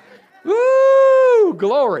 Woo!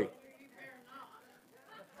 Glory.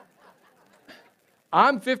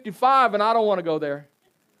 I'm 55 and I don't want to go there.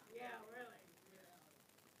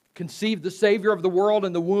 Conceived the Savior of the world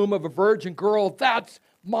in the womb of a virgin girl. That's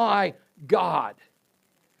my God.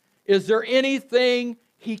 Is there anything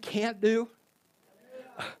He can't do?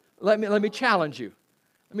 Let me challenge you.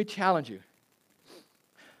 Let me challenge you.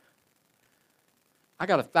 I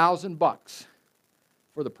got $1,000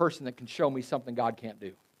 for the person that can show me something God can't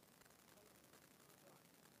do.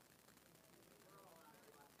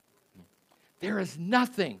 There is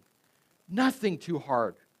nothing too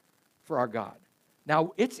hard for our God.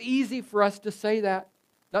 Now, it's easy for us to say that.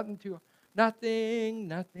 Nothing,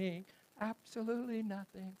 absolutely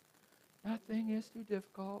nothing. Nothing is too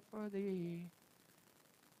difficult for thee.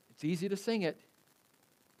 It's easy to sing it,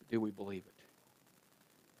 but do we believe it?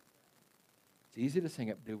 It's easy to sing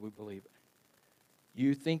it, but do we believe it?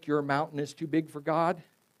 You think your mountain is too big for God?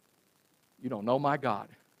 You don't know my God.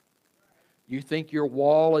 You think your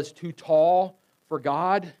wall is too tall for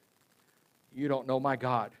God? You don't know my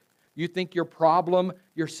God. You think your problem,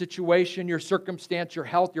 your situation, your circumstance, your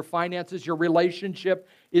health, your finances, your relationship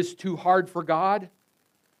is too hard for God?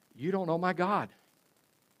 You don't know my God.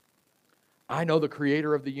 I know the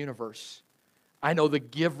creator of the universe. I know the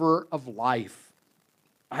giver of life.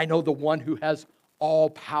 I know the one who has all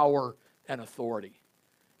power and authority.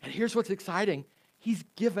 And here's what's exciting. He's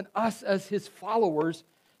given us as His followers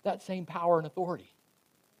that same power and authority.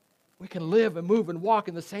 We can live and move and walk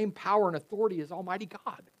in the same power and authority as Almighty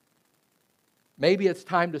God. Maybe it's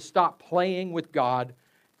time to stop playing with God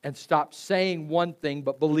and stop saying one thing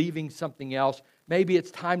but believing something else. Maybe it's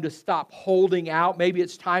time to stop holding out. Maybe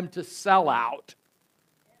it's time to sell out.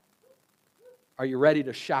 Are you ready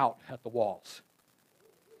to shout at the walls?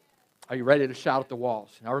 Are you ready to shout at the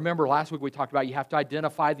walls? Now remember, last week we talked about you have to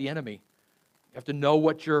identify the enemy. You have to know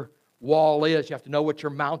what your wall is. You have to know what your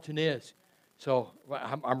mountain is. So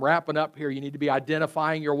I'm wrapping up here. You need to be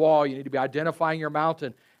identifying your wall. You need to be identifying your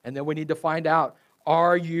mountain. And then we need to find out,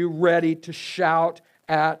 are you ready to shout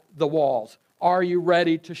at the walls? Are you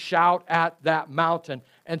ready to shout at that mountain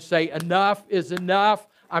and say, enough is enough.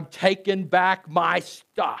 I'm taking back my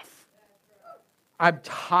stuff. I'm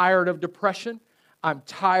tired of depression. I'm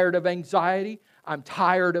tired of anxiety. I'm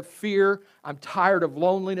tired of fear. I'm tired of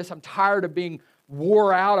loneliness. I'm tired of being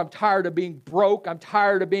wore out. I'm tired of being broke. I'm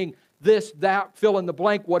tired of being this, that, fill in the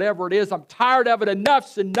blank, whatever it is. I'm tired of it.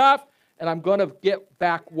 Enough's enough. And I'm going to get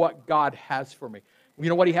back what God has for me. You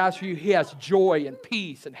know what He has for you? He has joy and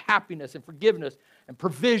peace and happiness and forgiveness and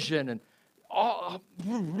provision and all.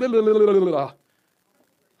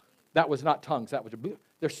 That was not tongues. That was.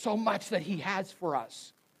 There's so much that He has for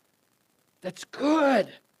us. That's good.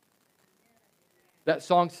 That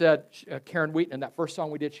song said, Karen Wheaton, in that first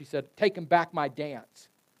song we did, she said, taking back my dance.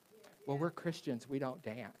 Well, we're Christians. We don't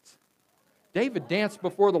dance. David danced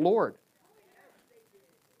before the Lord.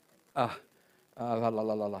 I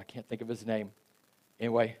can't think of his name.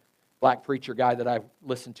 Anyway, black preacher guy that I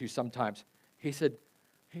listen to sometimes. He said,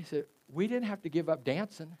 we didn't have to give up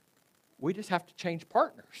dancing. We just have to change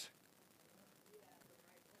partners.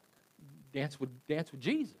 Dance with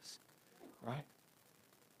Jesus, right?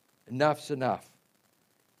 Enough's enough.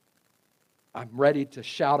 I'm ready to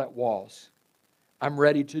shout at walls. I'm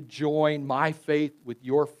ready to join my faith with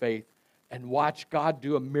your faith and watch God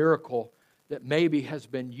do a miracle that maybe has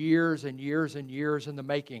been years and years and years in the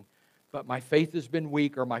making, but my faith has been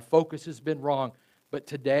weak or my focus has been wrong. But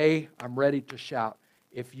today, I'm ready to shout.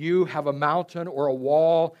 If you have a mountain or a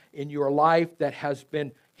wall in your life that has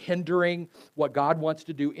been hindering what God wants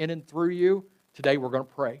to do in and through you, today we're going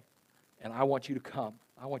to pray. And I want you to come.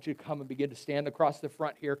 I want you to come and begin to stand across the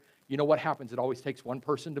front here. You know what happens? It always takes one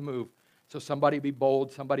person to move. So somebody be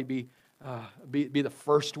bold. Somebody be the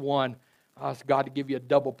first one. Ask God to give you a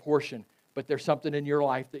double portion. But there's something in your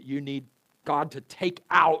life that you need God to take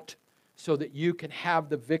out so that you can have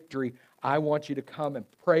the victory. I want you to come and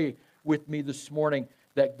pray with me this morning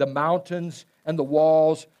that the mountains and the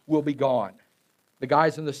walls will be gone. The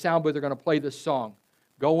guys in the sound booth are going to play this song,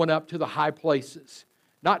 Going Up to the High Places.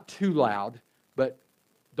 Not too loud, but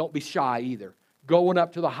don't be shy either. Going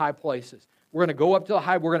up to the high places. We're going to go up to the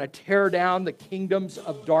high. We're going to tear down the kingdoms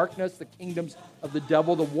of darkness, the kingdoms of the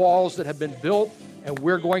devil, the walls that have been built, and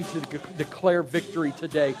we're going to declare victory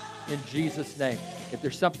today in Jesus' name. If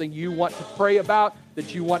there's something you want to pray about,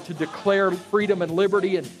 that you want to declare freedom and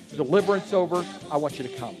liberty and deliverance over, I want you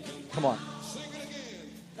to come. Come on.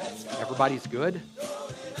 Everybody's good?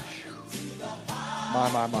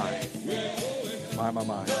 My.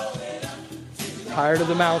 My. Tired of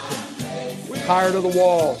the mountains. Tired of the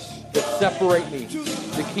walls that separate me,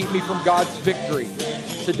 that keep me from God's victory.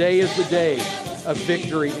 Today is the day of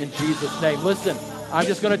victory in Jesus' name. Listen, I'm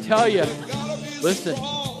just going to tell you, listen,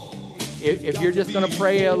 if you're just going to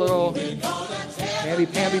pray a little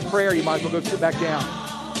mamby-pamby prayer, you might as well go sit back down.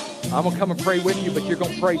 I'm going to come and pray with you, but you're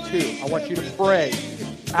going to pray too. I want you to pray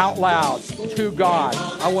out loud to God.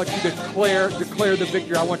 I want you to declare the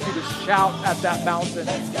victory. I want you to shout at that mountain,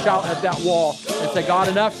 shout at that wall, and say, God,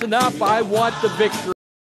 enough's enough. I want the victory.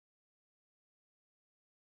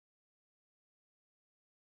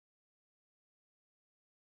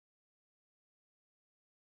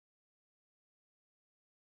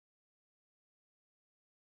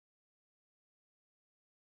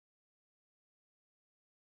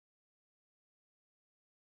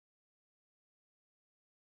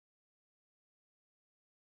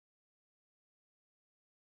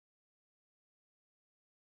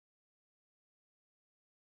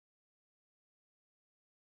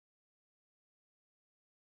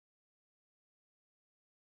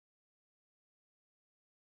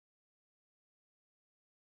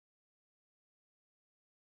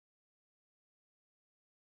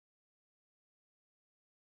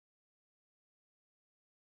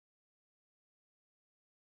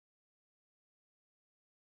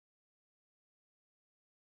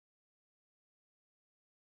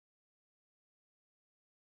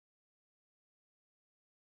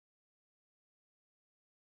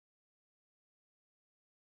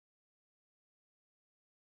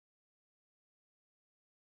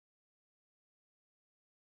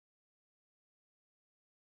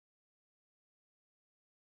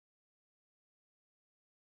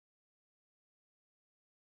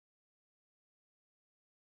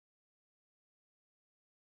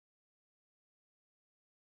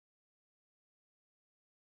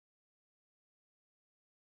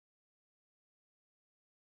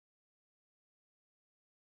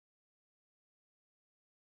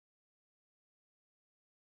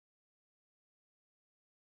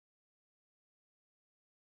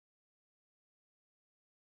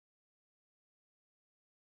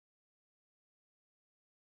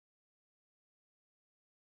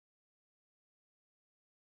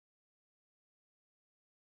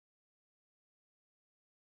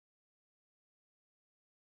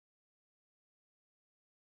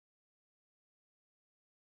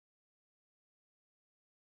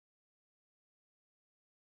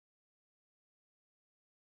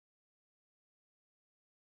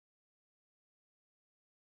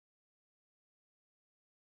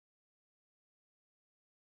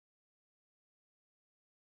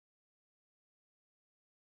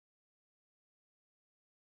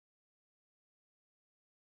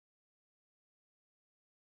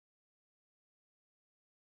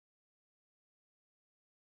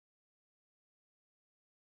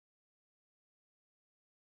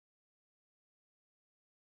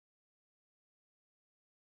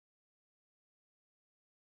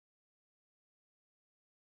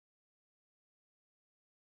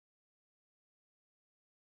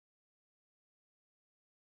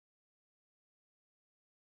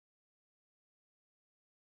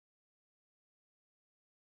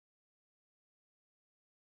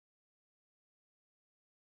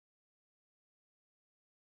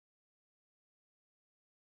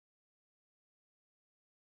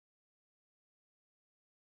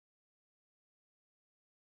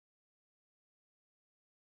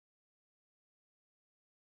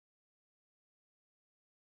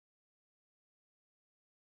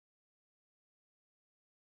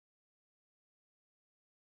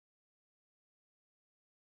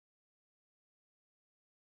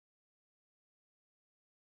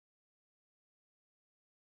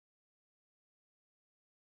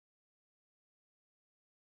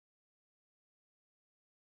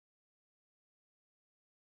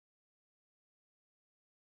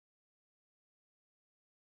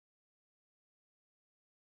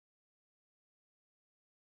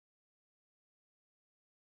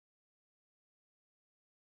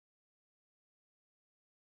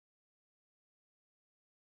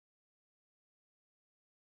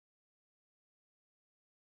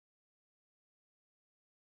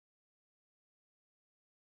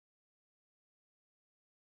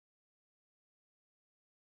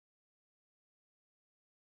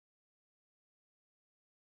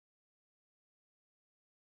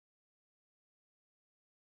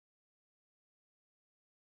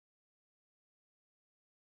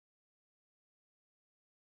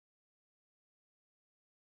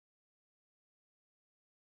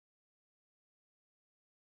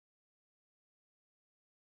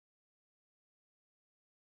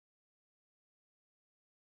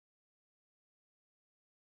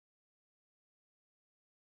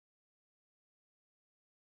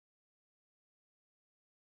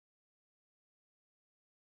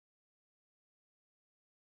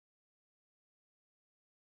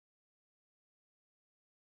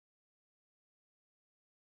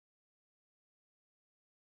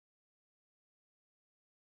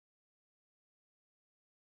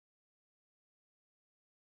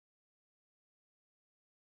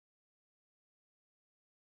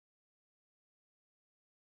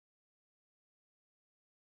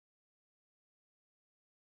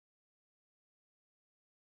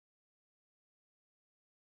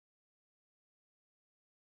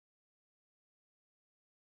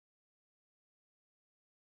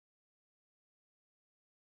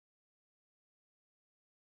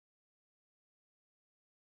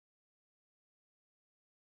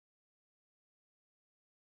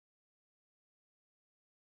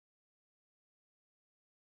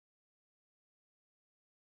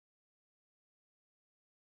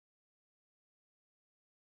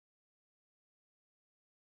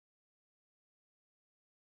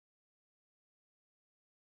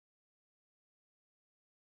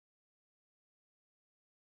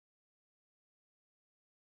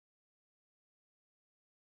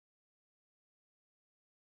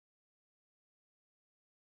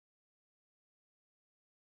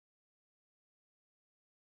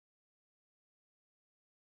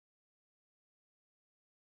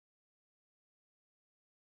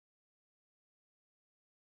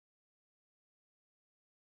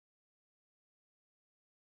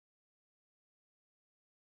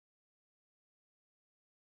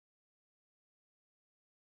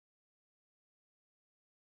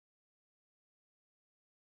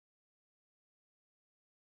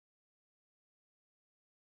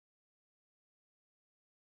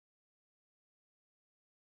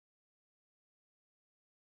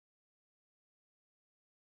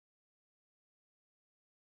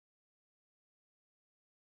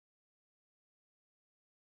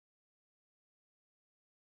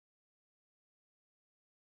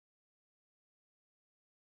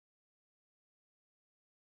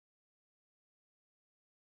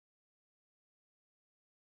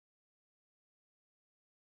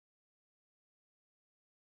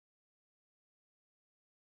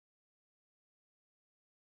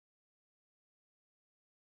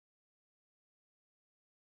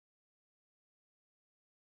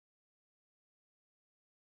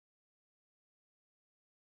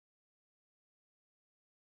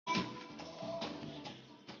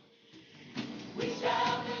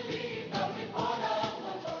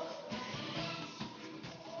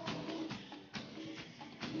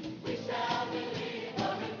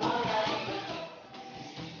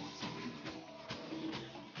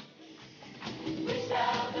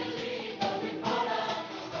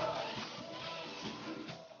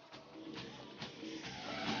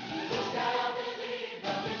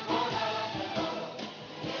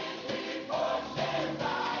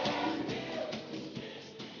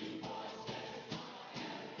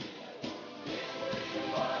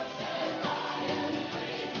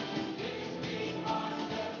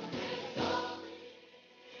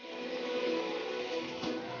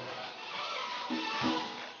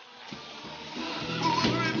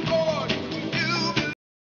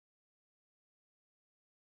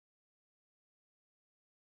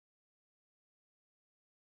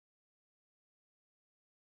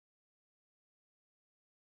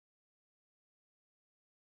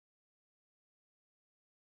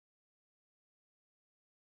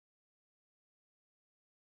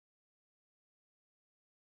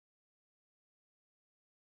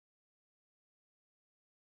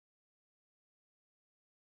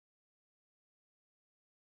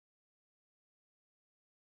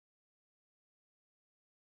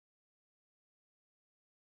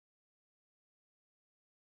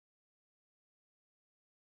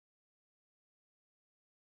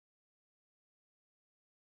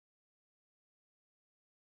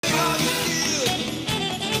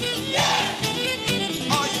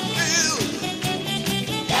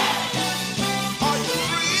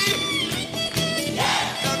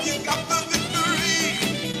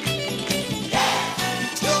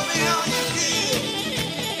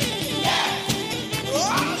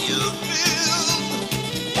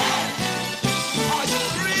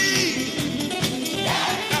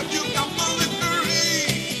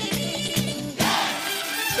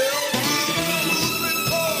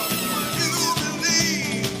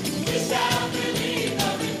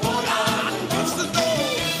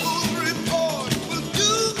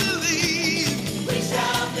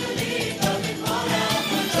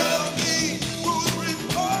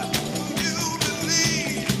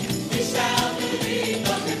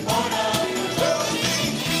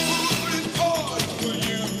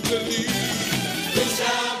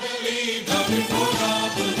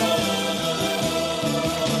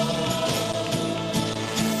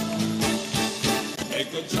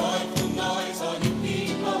 joyful noise, all you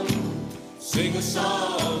people. Sing a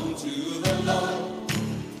song to the Lord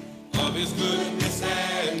of his goodness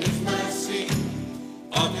and his mercy,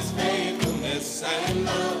 of his faithfulness and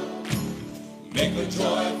love. Make a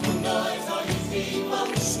joyful noise, all you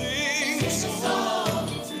people. Sing a song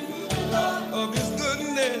to the Lord of his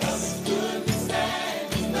goodness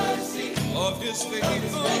and his mercy, of his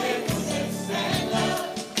faithfulness and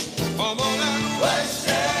love. Come on and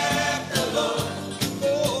worship the Lord.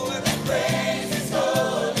 Oh, and praise his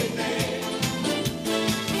holy name.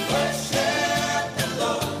 Worship the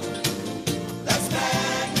Lord. Let's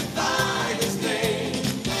magnify his name.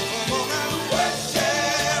 Come on and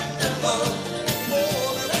worship the Lord.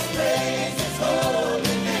 Oh, let's praise his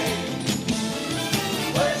holy name.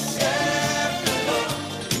 Worship the Lord.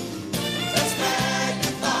 Let's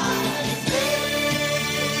magnify his name.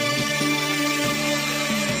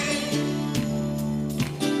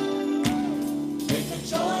 Make a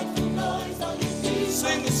joyful noise, all you people.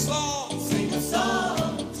 Sing a song. Sing a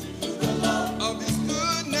song to the Lord of his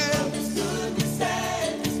goodness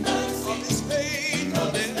and his mercy, of his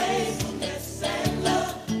faithfulness and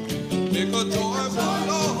love. Make a joyful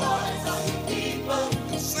noise, all you people.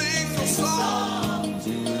 Sing a song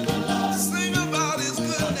to the Lord. Sing about his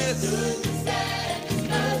goodness and his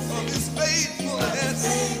mercy, of his faithfulness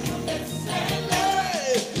and love.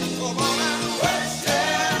 Hey, come on and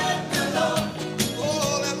worship the Lord.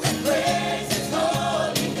 Oh, let's praise his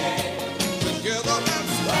holy name. Together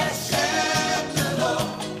let's worship the Lord.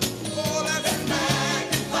 Oh, let's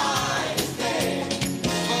magnify his name.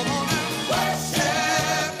 Come on and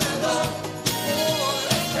worship the Lord. Oh,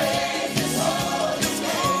 let's praise his holy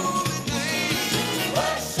name.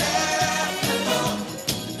 Worship the Lord.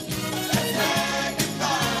 Let's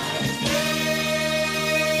magnify his name.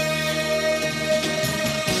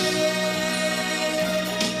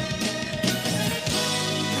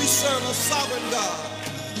 We serve a sovereign God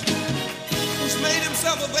who's made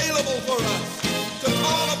himself available for us to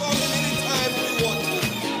call upon him anytime we want to.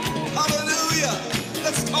 Hallelujah.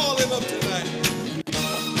 Let's call him up tonight.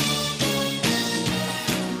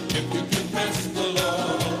 If you confess the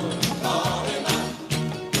Lord, call him up.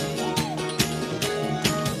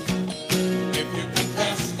 If you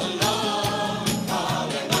confess the Lord, call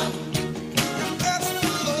him up. Confess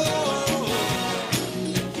the Lord.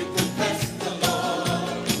 If you confess the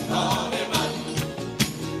Lord, call him up.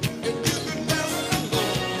 If you confess the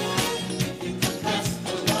Lord, if you confess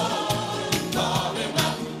the Lord, call him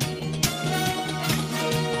up.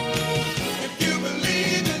 If you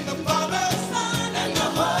believe in the Father, Son, and the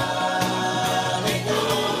Holy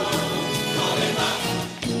Ghost, call him up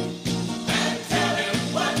and tell him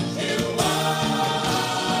what you want.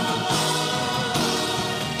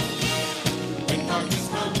 When darkness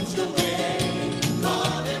comes your way,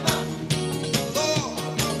 call him up.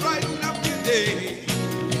 Lord, will brighten up your day.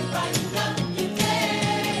 Brighten up your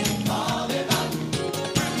day, call him up.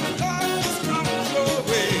 When darkness comes your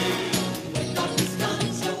way, when darkness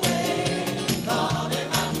comes your way, call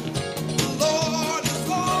him up. The Lord is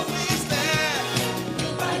always there.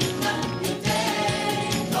 Brighten up your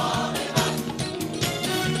day, call him up.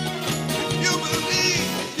 If you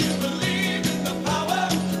believe in the power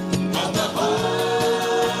of the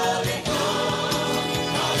Holy Ghost,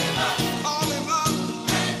 call him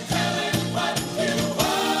up and tell him what you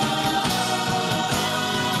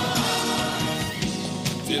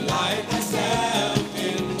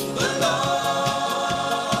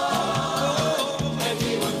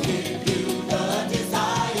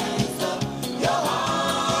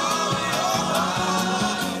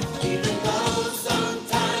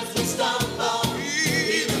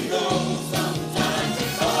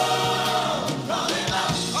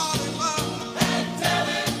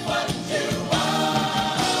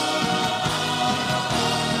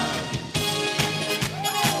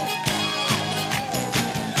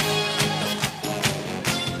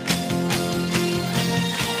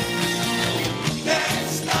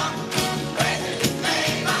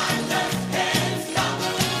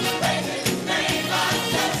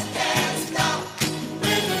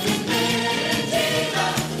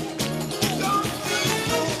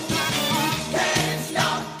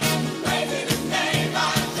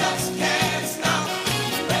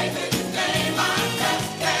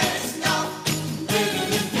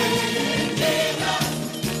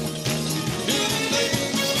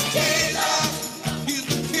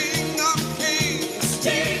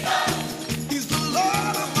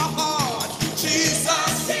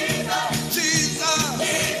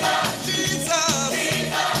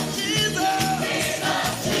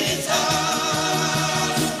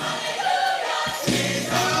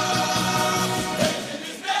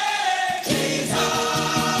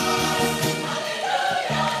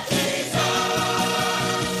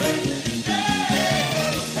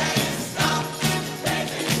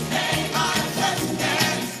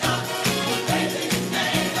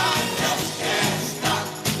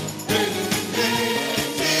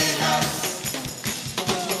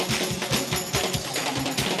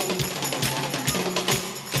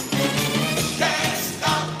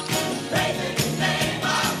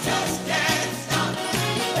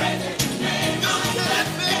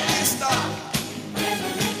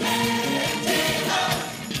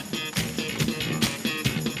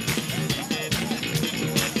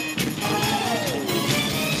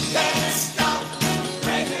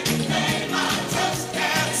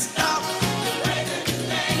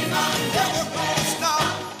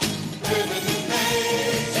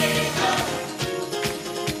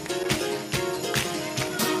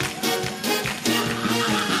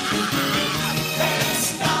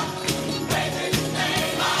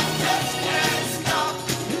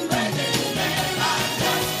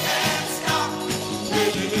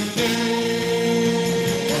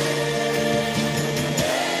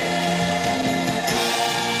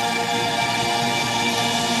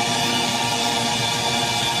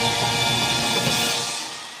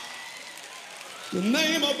The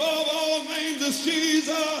name above all names is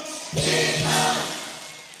Jesus.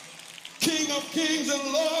 King of kings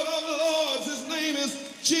and Lord of lords. His name is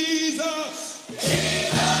Jesus.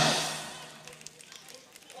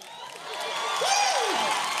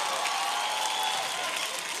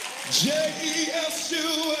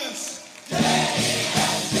 J-E-S-U-S.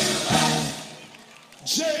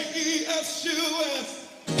 J-E-S-U-S.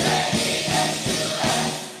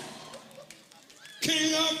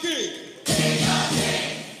 King of kings.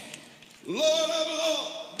 Lord of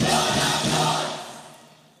lords.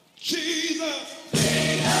 Jesus.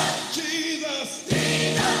 Jesus. Jesus.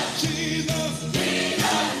 Jesus.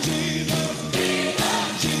 Jesus.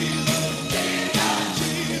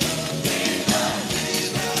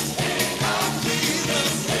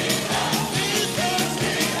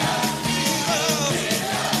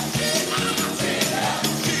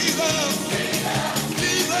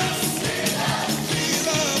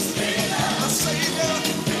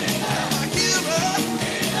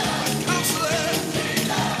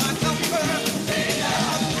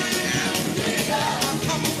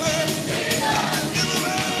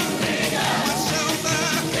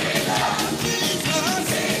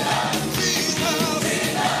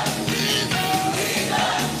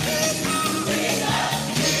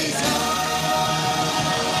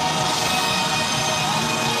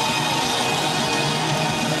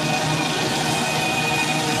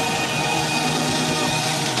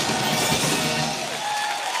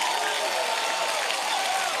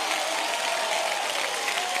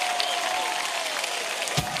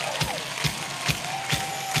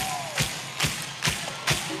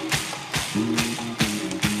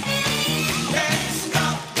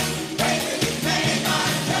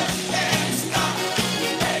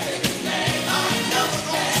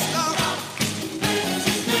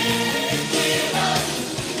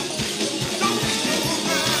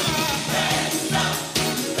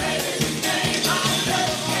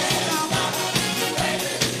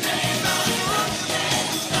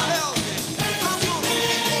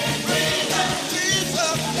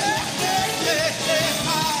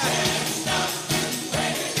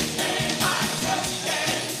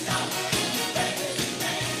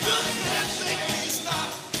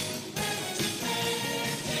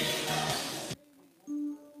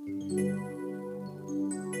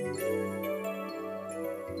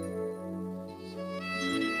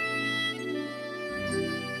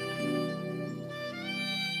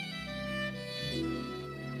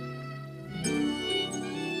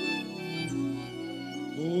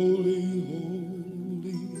 Holy,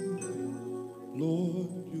 holy,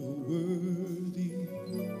 Lord, you're worthy,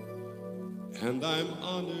 and I'm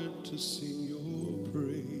honored to sing your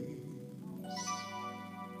praise.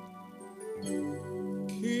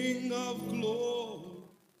 King of glory.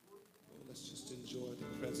 Oh, let's just enjoy the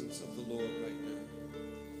presence of the Lord right now.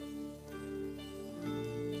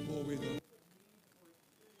 Oh, we love.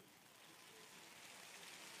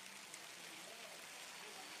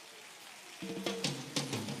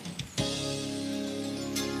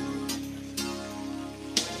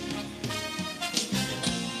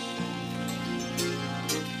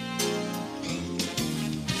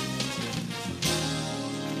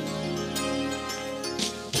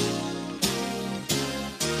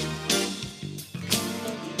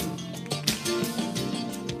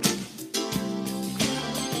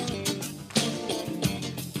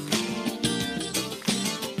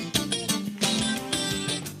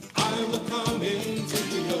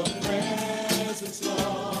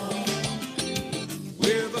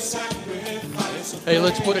 Hey,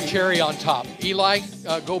 let's put a cherry on top. Eli,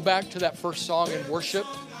 go back to that first song in worship,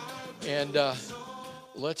 and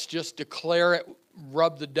let's just declare it,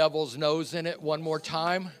 rub the devil's nose in it one more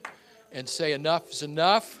time, and say enough is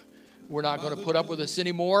enough. We're not going to put up with this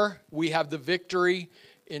anymore. We have the victory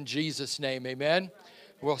in Jesus' name, amen.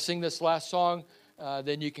 We'll sing this last song,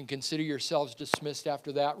 then you can consider yourselves dismissed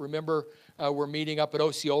after that. Remember, we're meeting up at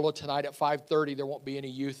Osceola tonight at 5:30. There won't be any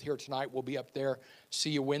youth here tonight. We'll be up there.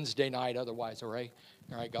 See you Wednesday night otherwise, all right?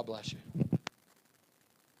 All right, God bless you.